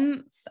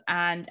science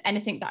and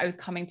anything that I was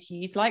coming to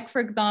use. Like, for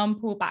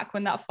example, back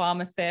when that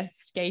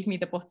pharmacist gave me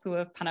the bottle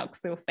of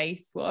panoxyl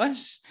face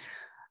wash,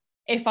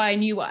 if I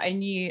knew what I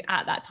knew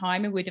at that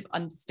time, I would have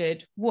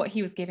understood what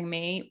he was giving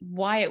me,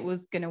 why it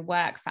was going to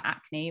work for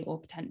acne or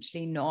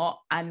potentially not,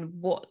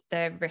 and what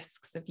the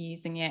risks of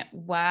using it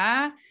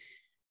were.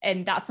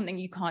 And that's something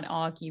you can't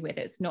argue with.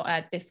 It's not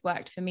a, this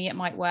worked for me, it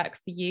might work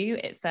for you.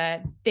 It's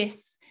a,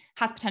 this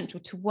has potential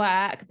to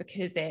work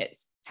because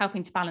it's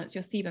helping to balance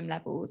your sebum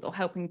levels, or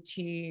helping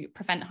to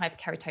prevent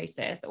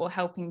hyperkeratosis, or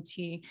helping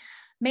to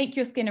make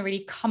your skin a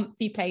really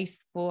comfy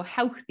place for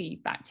healthy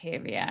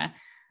bacteria.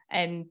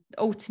 And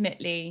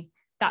ultimately,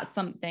 that's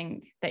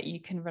something that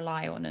you can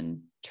rely on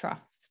and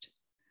trust.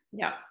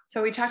 Yeah.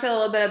 So we talked a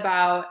little bit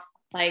about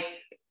like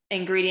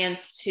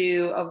ingredients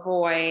to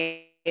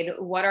avoid.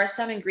 What are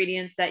some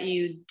ingredients that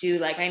you do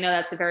like? I know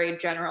that's a very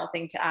general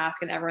thing to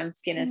ask, and everyone's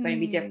skin is going to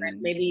be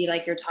different. Maybe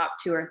like your top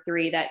 2 or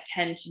 3 that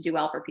tend to do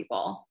well for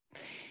people.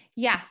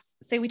 Yes.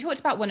 So we talked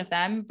about one of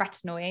them,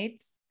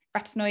 retinoids.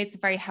 Retinoids are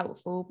very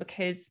helpful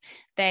because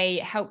they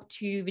help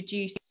to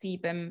reduce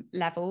sebum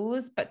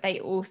levels, but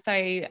they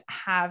also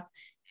have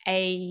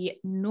a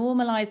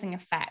normalizing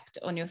effect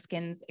on your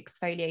skin's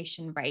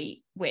exfoliation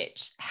rate,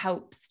 which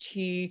helps to,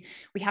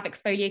 we have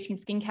exfoliating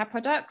skincare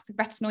products.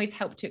 Retinoids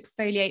help to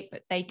exfoliate,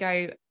 but they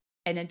go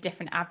in a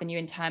different avenue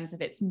in terms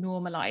of it's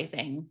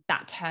normalizing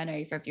that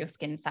turnover of your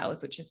skin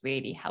cells, which is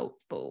really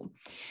helpful.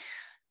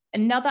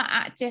 Another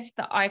active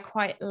that I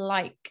quite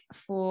like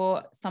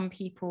for some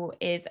people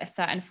is a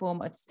certain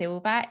form of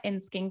silver in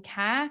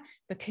skincare,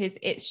 because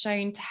it's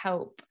shown to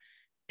help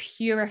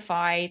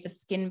purify the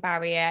skin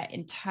barrier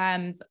in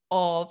terms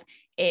of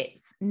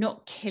it's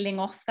not killing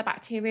off the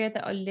bacteria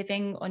that are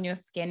living on your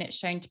skin. It's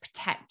shown to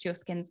protect your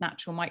skin's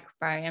natural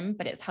microbiome,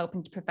 but it's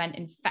helping to prevent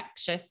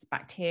infectious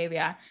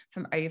bacteria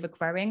from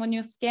overgrowing on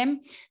your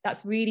skin.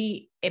 That's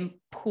really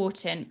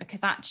important,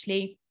 because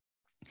actually,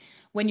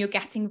 when you're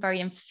getting very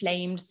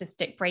inflamed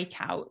cystic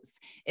breakouts,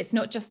 it's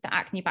not just the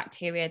acne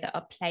bacteria that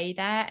are play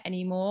there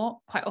anymore.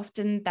 Quite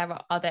often there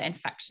are other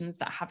infections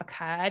that have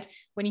occurred.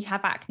 When you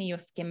have acne, your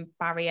skin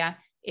barrier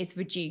is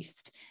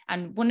reduced.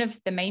 And one of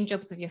the main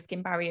jobs of your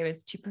skin barrier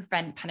is to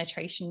prevent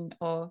penetration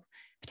of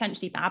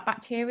potentially bad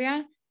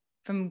bacteria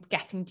from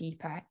getting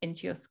deeper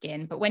into your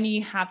skin. But when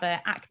you have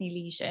an acne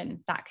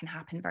lesion, that can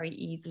happen very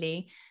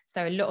easily.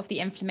 So a lot of the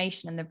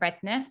inflammation and the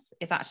redness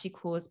is actually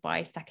caused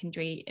by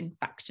secondary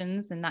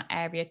infections in that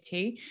area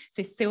too.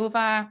 So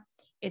silver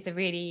is a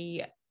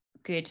really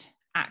good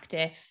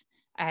active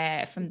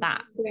from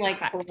that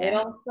like perspective.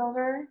 colloidal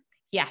silver?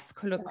 Yes,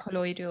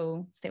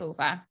 colloidal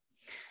silver.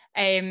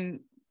 I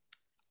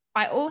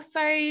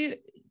also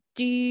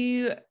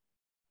do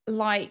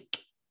like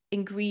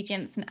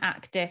ingredients and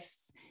actives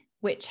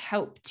which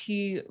help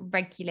to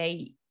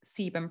regulate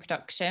sebum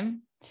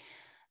production.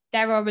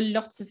 There are a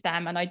lot of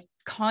them, and I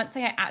can't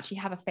say I actually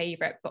have a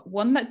favorite, but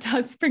one that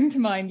does spring to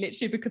mind,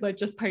 literally because I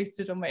just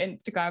posted on my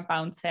Instagram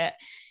about it,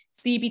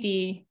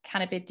 CBD,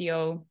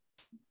 cannabidiol.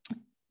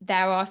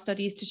 There are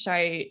studies to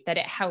show that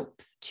it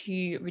helps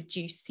to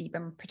reduce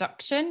sebum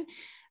production,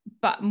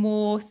 but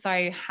more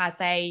so has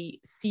a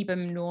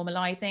sebum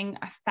normalizing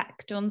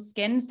effect on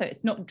skin. So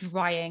it's not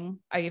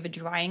over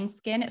drying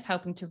skin. It's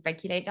helping to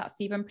regulate that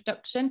sebum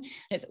production. And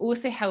it's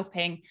also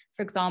helping,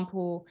 for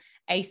example,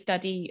 a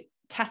study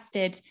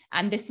tested,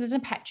 and this is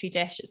in a Petri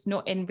dish, it's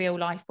not in real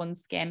life on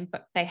skin,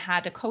 but they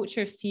had a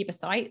culture of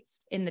sebocytes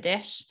in the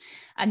dish.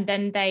 And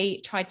then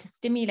they tried to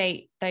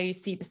stimulate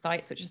those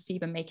sebocytes, which are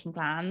sebum making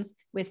glands,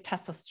 with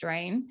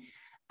testosterone.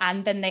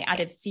 And then they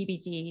added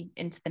CBD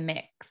into the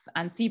mix,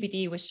 and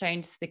CBD was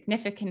shown to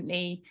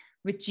significantly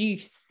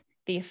reduce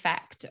the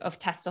effect of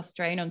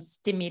testosterone on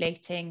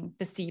stimulating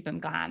the sebum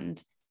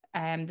gland,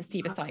 the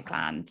sebocyte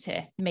gland,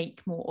 to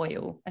make more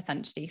oil,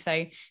 essentially.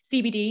 So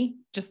CBD,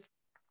 just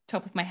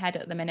top of my head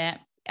at the minute,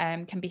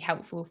 can be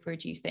helpful for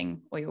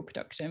reducing oil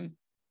production.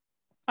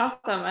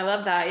 Awesome. I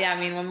love that. Yeah. I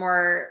mean, one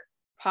more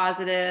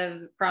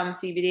positive from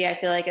CBD,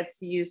 I feel like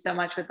it's used so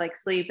much with like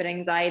sleep and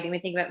anxiety. We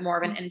think of it more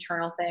of an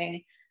internal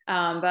thing.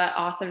 But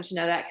awesome to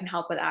know that can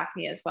help with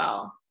acne as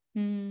well.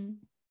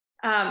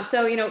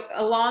 So,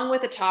 along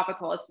with the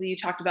topicals, so you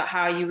talked about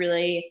how you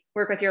really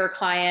work with your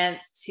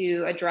clients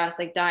to address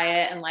like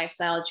diet and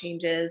lifestyle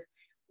changes.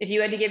 If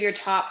you had to give your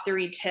top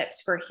 3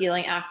 tips for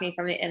healing acne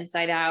from the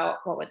inside out,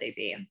 what would they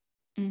be?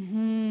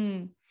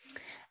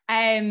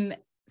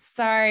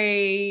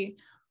 So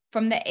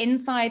from the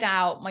inside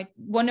out,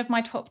 one of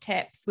my top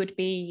tips would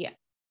be,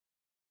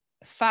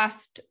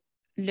 first,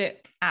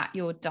 look at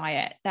your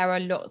diet. There are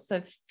lots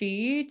of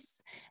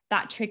foods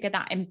that trigger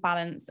that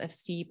imbalance of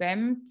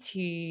sebum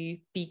to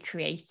be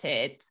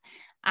created.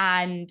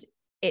 And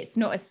it's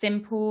not as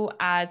simple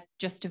as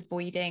just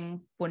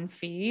avoiding one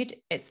food.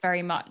 It's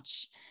very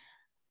much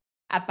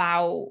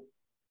about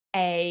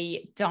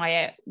a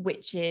diet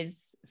which is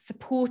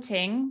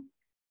supporting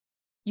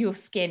your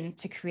skin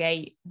to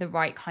create the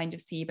right kind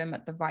of sebum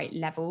at the right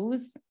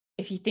levels.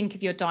 If you think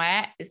of your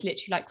diet, it's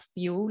literally like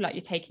fuel, like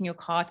you're taking your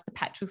car to the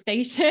petrol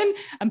station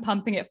and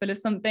pumping it full of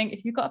something.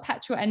 If you've got a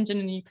petrol engine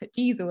and you put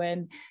diesel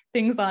in,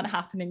 things aren't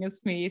happening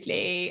as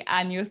smoothly.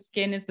 And your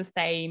skin is the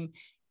same.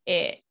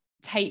 It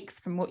takes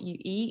from what you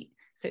eat.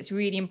 So it's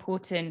really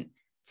important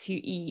to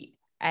eat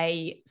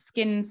a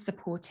skin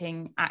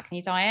supporting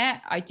acne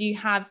diet. I do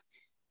have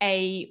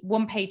a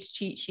one-page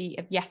cheat sheet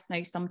of yes,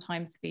 no,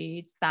 sometimes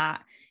foods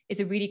that is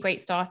a really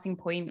great starting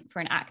point for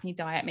an acne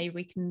diet. Maybe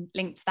we can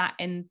link to that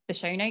in the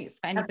show notes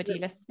for anybody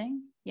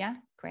listening. Yeah,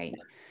 great.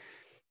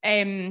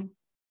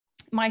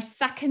 My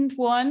second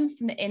one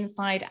from the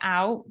inside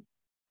out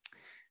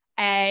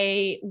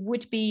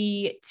would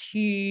be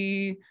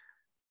to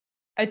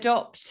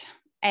adopt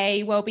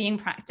a well-being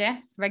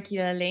practice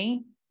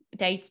regularly,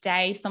 day to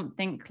day.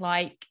 Something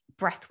like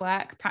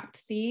breathwork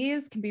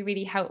practices can be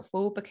really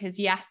helpful because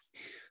yes,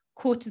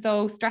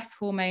 cortisol, stress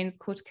hormones,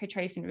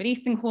 corticotrophin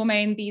releasing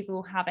hormone, these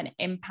all have an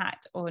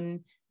impact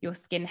on your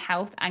skin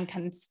health and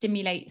can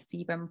stimulate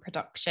sebum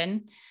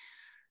production,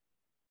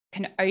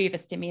 can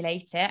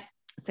overstimulate it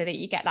so that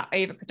you get that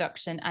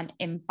overproduction and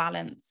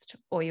imbalanced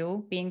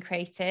oil being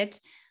created.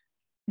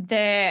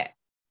 The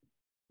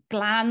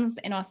glands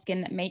in our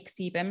skin that make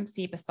sebum,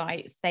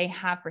 sebocytes, they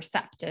have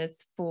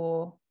receptors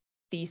for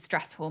these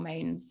stress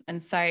hormones.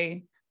 And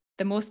so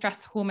the more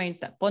stress hormones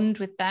that bond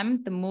with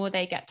them, the more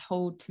they get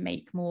told to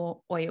make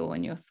more oil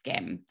on your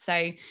skin.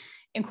 So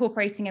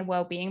incorporating a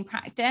well-being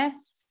practice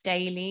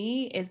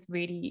daily is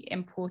really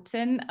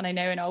important. And I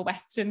know in our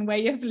Western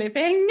way of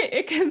living,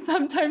 it can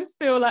sometimes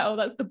feel like, oh,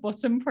 that's the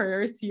bottom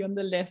priority on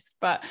the list.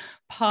 But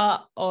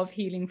part of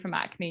healing from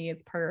acne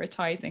is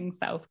prioritizing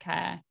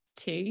self-care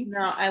too.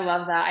 No, I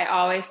love that. I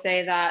always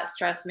say that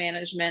stress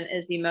management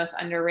is the most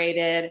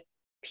underrated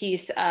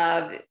piece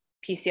of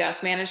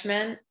PCOS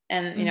management.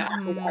 And,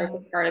 acne is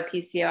part of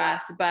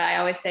PCOS, but I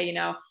always say,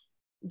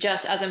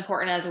 just as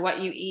important as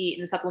what you eat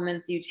and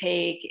supplements you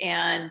take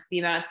and the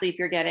amount of sleep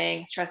you're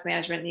getting, stress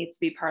management needs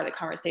to be part of the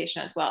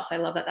conversation as well. So I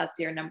love that that's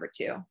your number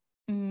 2.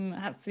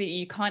 Absolutely.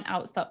 You can't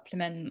out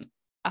supplement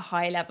a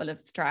high level of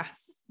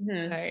stress.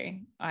 So I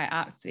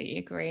absolutely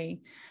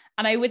agree.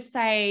 And I would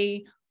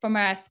say from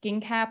a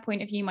skincare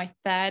point of view, my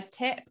third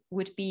tip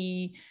would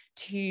be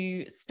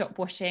to stop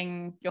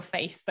washing your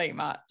face so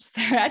much.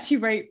 So I actually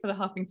wrote for the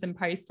Huffington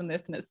Post on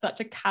this, and it's such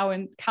a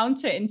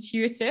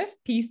counterintuitive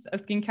piece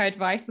of skincare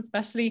advice,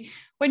 especially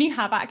when you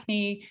have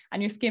acne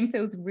and your skin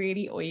feels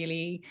really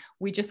oily.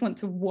 We just want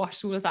to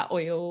wash all of that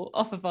oil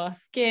off of our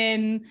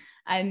skin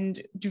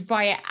and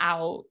dry it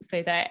out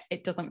so that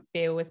it doesn't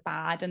feel as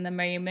bad in the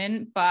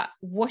moment. But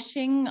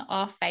washing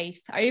our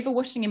face,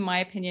 overwashing, in my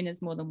opinion,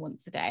 is more than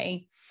once a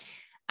day.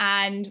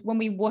 And when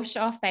we wash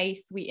our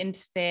face, we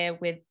interfere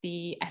with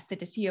the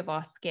acidity of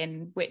our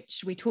skin,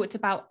 which we talked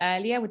about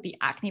earlier with the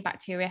acne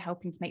bacteria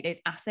helping to make those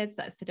acids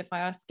that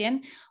acidify our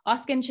skin. Our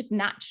skin should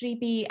naturally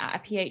be at a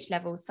pH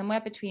level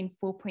somewhere between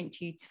 4.2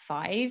 to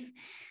 5.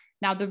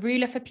 Now, the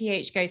ruler for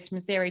pH goes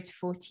from 0 to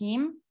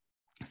 14.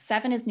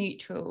 7 is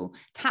neutral.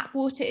 Tap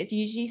water is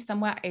usually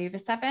somewhere over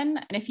 7.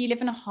 And if you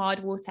live in a hard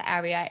water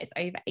area, it's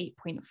over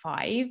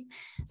 8.5.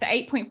 So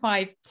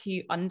 8.5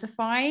 to under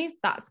 5,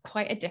 that's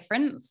quite a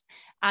difference.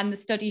 And the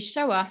studies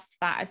show us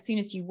that as soon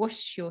as you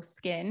wash your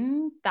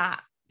skin,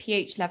 that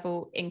pH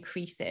level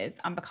increases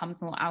and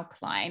becomes more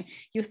alkaline.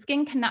 Your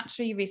skin can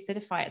naturally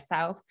reacidify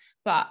itself,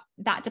 but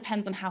that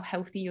depends on how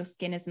healthy your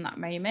skin is in that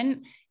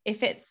moment.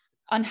 If it's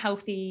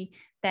unhealthy,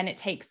 then it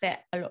takes it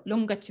a lot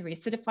longer to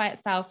reacidify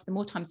itself, the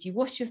more times you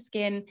wash your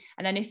skin.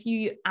 And then if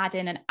you add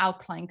in an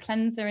alkaline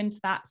cleanser into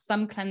that,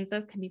 some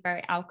cleansers can be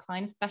very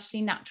alkaline,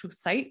 especially natural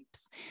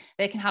soaps.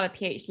 They can have a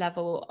pH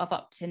level of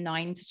up to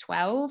 9 to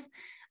 12.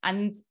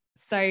 And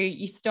so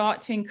you start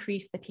to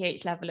increase the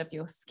pH level of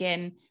your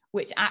skin,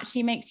 which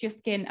actually makes your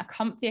skin a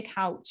comfier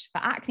couch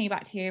for acne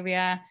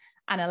bacteria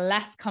and a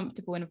less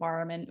comfortable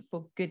environment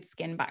for good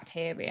skin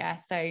bacteria.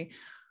 So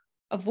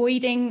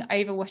avoiding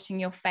overwashing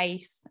your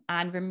face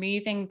and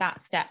removing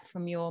that step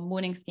from your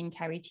morning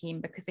skincare routine,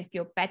 because if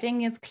your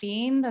bedding is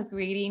clean, there's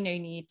really no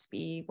need to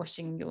be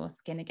washing your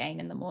skin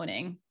again in the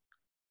morning.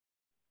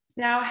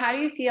 Now, how do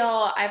you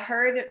feel? I've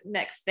heard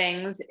mixed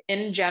things.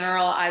 In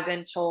general, I've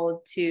been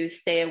told to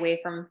stay away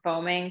from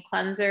foaming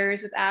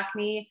cleansers with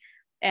acne.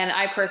 And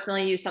I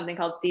personally use something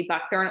called sea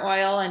buckthorn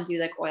oil and do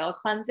like oil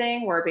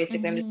cleansing, where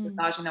basically I'm just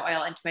massaging the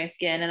oil into my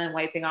skin and then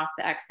wiping off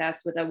the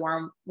excess with a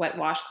warm, wet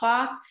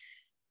washcloth.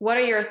 What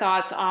are your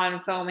thoughts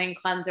on foaming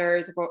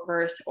cleansers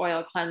versus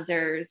oil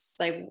cleansers?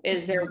 Like,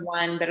 is there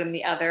one better than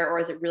the other, or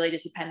is it really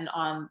just dependent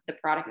on the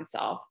product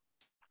itself?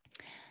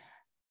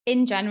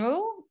 In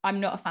general, I'm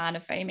not a fan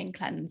of foaming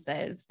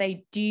cleansers.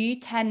 They do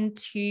tend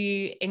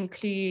to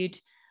include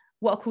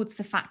what are called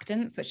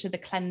surfactants, which are the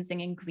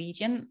cleansing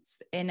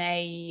ingredients in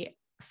a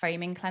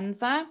foaming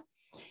cleanser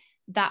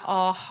that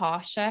are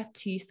harsher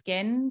to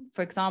skin.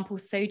 For example,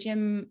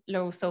 sodium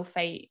lauryl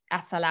sulfate,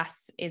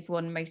 SLS, is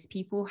one most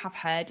people have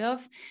heard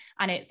of,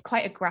 and it's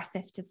quite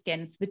aggressive to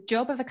skin. So the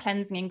job of a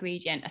cleansing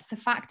ingredient, a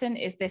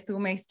surfactant, is this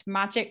almost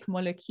magic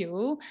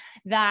molecule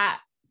that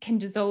can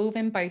dissolve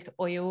in both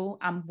oil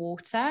and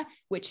water,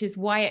 which is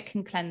why it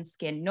can cleanse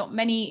skin. Not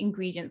many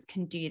ingredients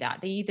can do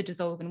that. They either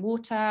dissolve in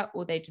water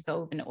or they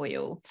dissolve in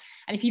oil.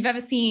 And if you've ever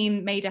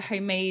made a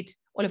homemade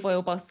olive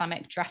oil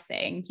balsamic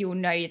dressing, you'll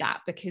know that,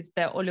 because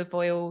the olive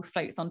oil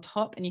floats on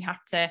top and you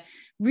have to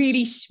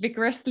really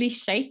vigorously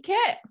shake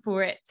it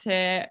for it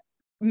to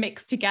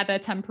mixed together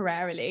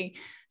temporarily.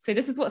 So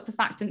this is what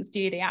surfactants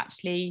do. They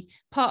actually,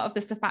 part of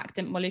the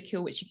surfactant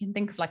molecule, which you can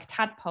think of like a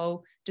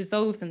tadpole,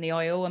 dissolves in the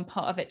oil, and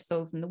part of it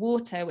dissolves in the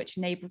water, which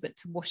enables it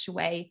to wash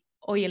away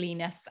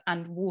oiliness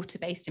and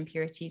water-based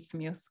impurities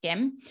from your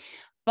skin.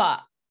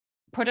 But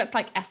products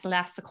like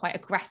SLS are quite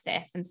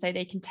aggressive, and so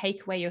they can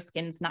take away your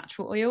skin's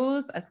natural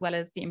oils as well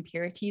as the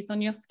impurities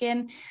on your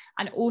skin.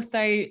 And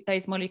also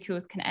those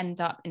molecules can end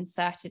up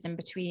inserted in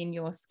between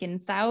your skin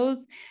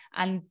cells,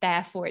 and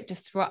therefore it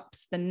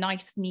disrupts the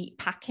nice neat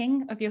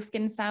packing of your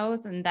skin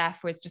cells, and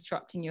therefore is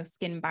disrupting your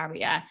skin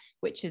barrier,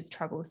 which is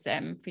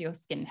troublesome for your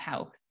skin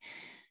health.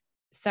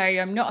 So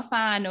I'm not a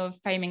fan of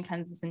foaming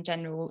cleansers in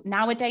general.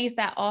 Nowadays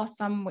there are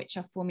some which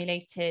are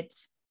formulated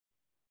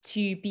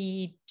to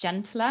be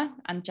gentler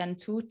and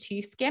gentle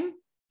to skin.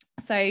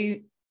 So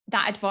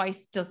that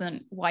advice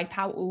doesn't wipe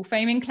out all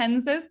foaming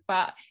cleansers,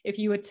 but if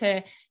you were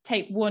to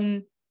take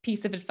one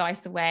piece of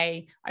advice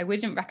away, I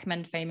wouldn't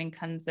recommend foaming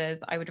cleansers.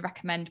 I would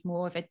recommend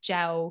more of a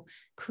gel,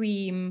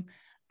 cream,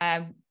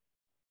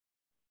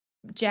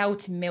 gel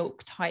to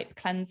milk type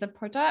cleanser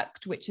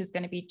product, which is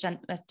going to be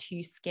gentler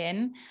to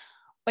skin.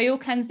 Oil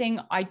cleansing,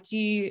 I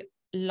do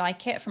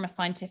like it from a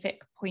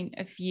scientific point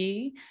of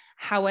view.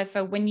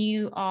 However, when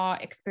you are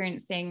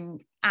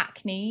experiencing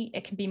acne,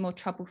 it can be more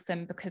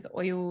troublesome because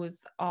oils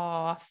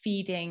are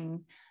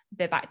feeding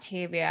the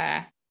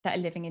bacteria that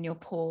are living in your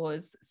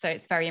pores. So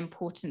it's very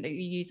important that you're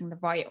using the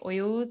right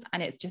oils,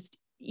 and it's just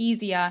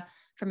easier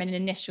from an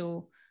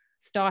initial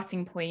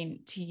starting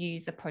point to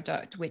use a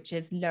product which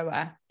is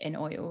lower in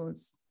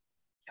oils.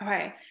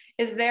 Okay.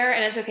 Is there,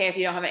 and it's okay if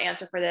you don't have an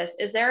answer for this,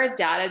 is there a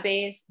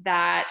database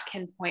that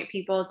can point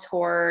people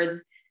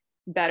towards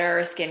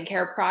better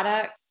skincare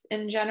products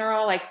in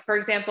general? Like, for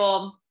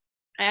example,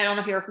 I don't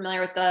know if you're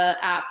familiar with the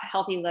app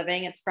Healthy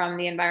Living. It's from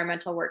the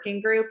Environmental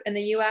Working Group in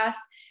the US.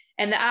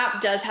 And the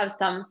app does have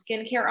some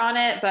skincare on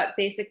it, but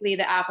basically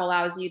the app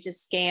allows you to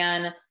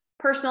scan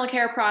personal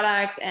care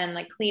products and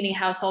like cleaning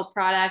household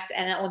products,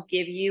 and it will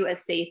give you a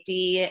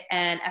safety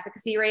and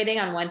efficacy rating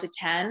on 1 to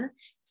 10.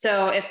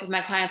 So if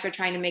my clients are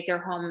trying to make their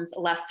homes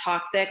less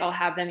toxic, I'll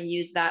have them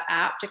use that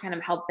app to kind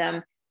of help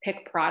them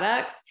pick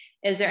products.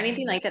 Is there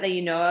anything like that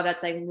you know of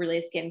that's like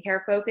really skincare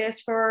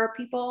focused for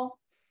people?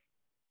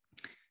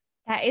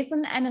 There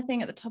isn't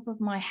anything at the top of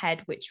my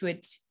head which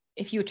would,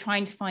 if you were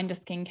trying to find a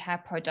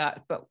skincare product,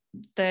 but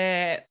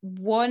the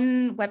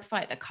one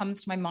website that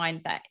comes to my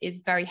mind that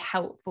is very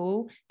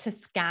helpful to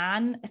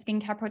scan a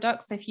skincare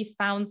product. So if you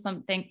found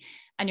something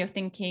and you're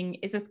thinking,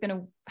 is this going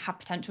to have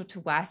potential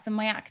to worsen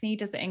my acne?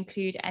 Does it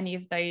include any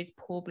of those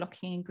pore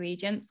blocking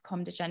ingredients,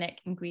 comedogenic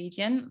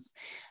ingredients?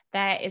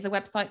 There is a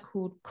website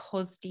called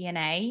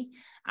CosDNA,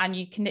 and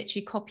you can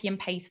literally copy and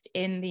paste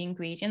in the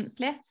ingredients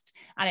list,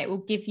 and it will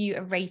give you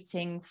a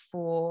rating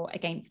for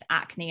against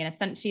acne. And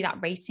essentially that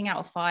rating out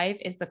of 5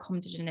 is the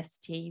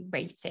comedogenicity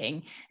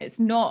rating. It's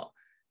not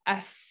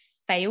a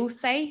fail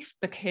safe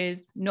because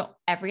not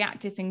every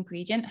active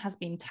ingredient has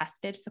been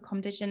tested for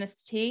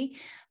comedogenicity,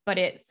 but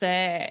it's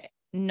a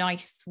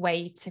nice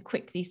way to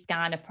quickly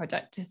scan a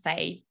product to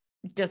say,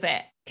 does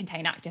it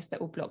contain actives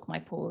that will block my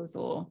pores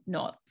or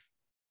not?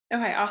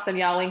 Okay, awesome.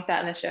 Yeah, I'll link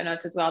that in the show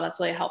notes as well. That's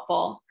really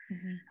helpful.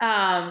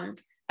 I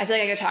feel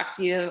like I could talk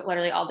to you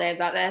literally all day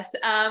about this.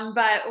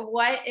 But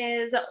what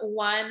is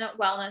one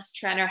wellness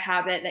trend or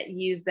habit that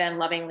you've been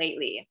loving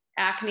lately,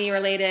 acne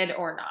related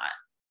or not?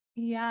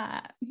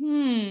 Yeah.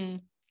 Do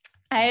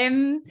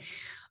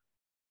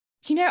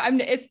you know,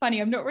 it's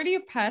funny, I'm not really a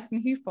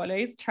person who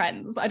follows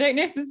trends. I don't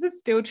know if this is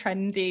still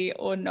trendy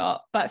or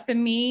not, but for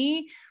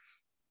me,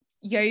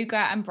 yoga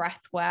and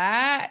breath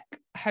work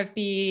have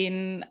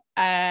been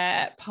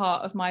a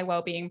part of my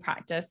well-being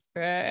practice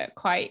for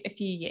quite a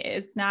few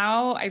years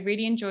now. I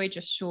really enjoy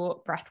just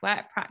short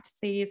breathwork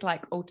practices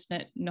like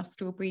alternate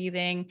nostril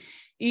breathing,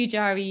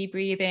 ujjayi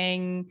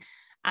breathing,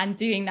 and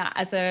doing that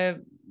as a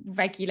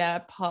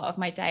regular part of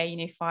my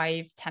day,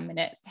 5-10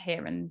 minutes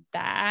here and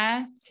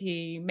there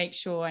to make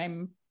sure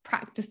I'm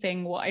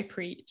practicing what I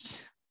preach.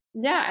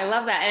 Yeah, I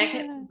love that. And it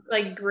can,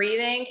 like,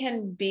 breathing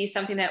can be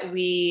something that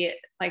we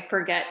like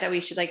forget that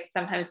we should like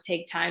sometimes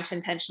take time to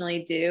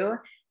intentionally do.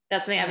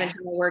 That's something I've been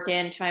trying to work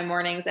into my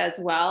mornings as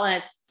well.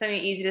 And it's something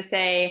easy to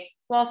say,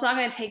 well, it's not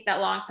going to take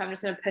that long, so I'm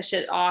just going to push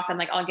it off and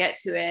like I'll get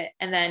to it.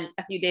 And then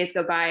a few days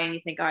go by and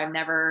you think, oh,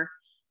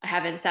 I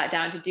haven't sat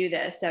down to do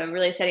this. So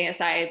really setting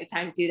aside the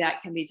time to do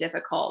that can be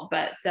difficult,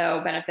 but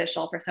so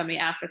beneficial for so many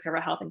aspects of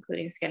our health,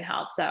 including skin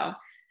health. So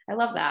I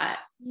love that.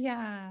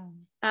 Yeah.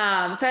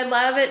 So I'd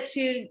love it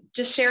to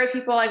just share with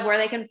people like where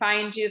they can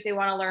find you if they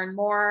want to learn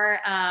more,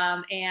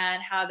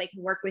 and how they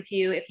can work with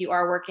you if you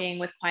are working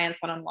with clients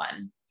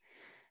one-on-one.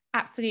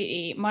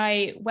 Absolutely.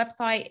 My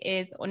website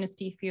is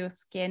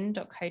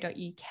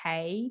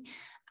honestyforyourskin.co.uk.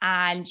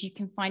 And you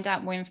can find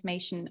out more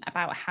information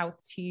about how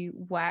to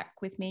work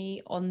with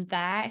me on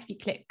there. If you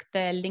click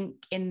the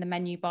link in the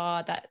menu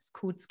bar that's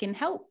called Skin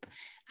Help,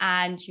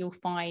 and you'll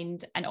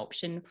find an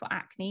option for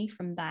acne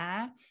from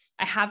there.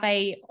 I have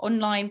a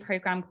online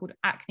program called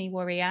Acne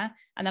Warrior,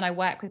 and then I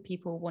work with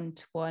people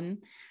one-to-one.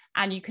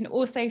 And you can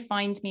also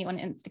find me on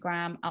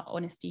Instagram at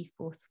Honesty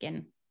for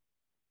Skin.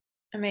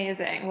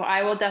 Amazing. Well,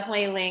 I will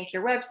definitely link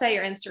your website,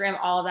 your Instagram,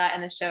 all of that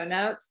in the show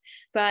notes.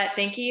 But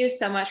thank you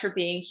so much for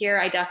being here.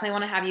 I definitely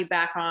want to have you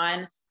back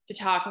on to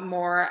talk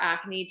more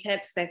acne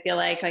tips. I feel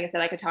like I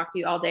said, I could talk to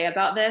you all day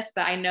about this,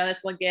 but I know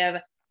this will give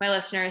my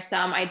listeners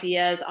some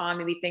ideas on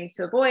maybe things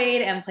to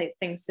avoid and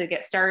things to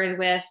get started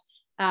with.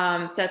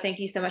 So thank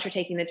you so much for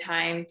taking the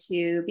time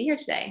to be here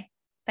today.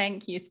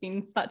 Thank you. It's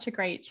been such a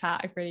great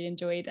chat. I've really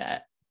enjoyed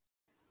it.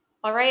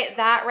 All right,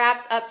 that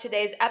wraps up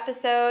today's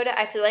episode.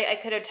 I feel like I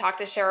could have talked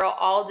to Cheryl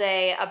all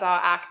day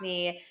about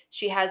acne.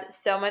 She has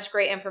so much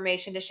great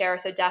information to share,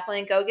 so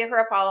definitely go give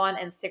her a follow on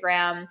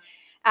Instagram.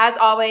 As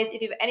always,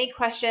 if you have any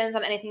questions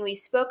on anything we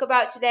spoke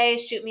about today,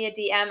 shoot me a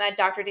DM at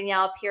Dr.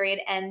 Danielle,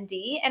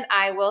 _ND, and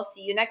I will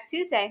see you next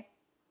Tuesday.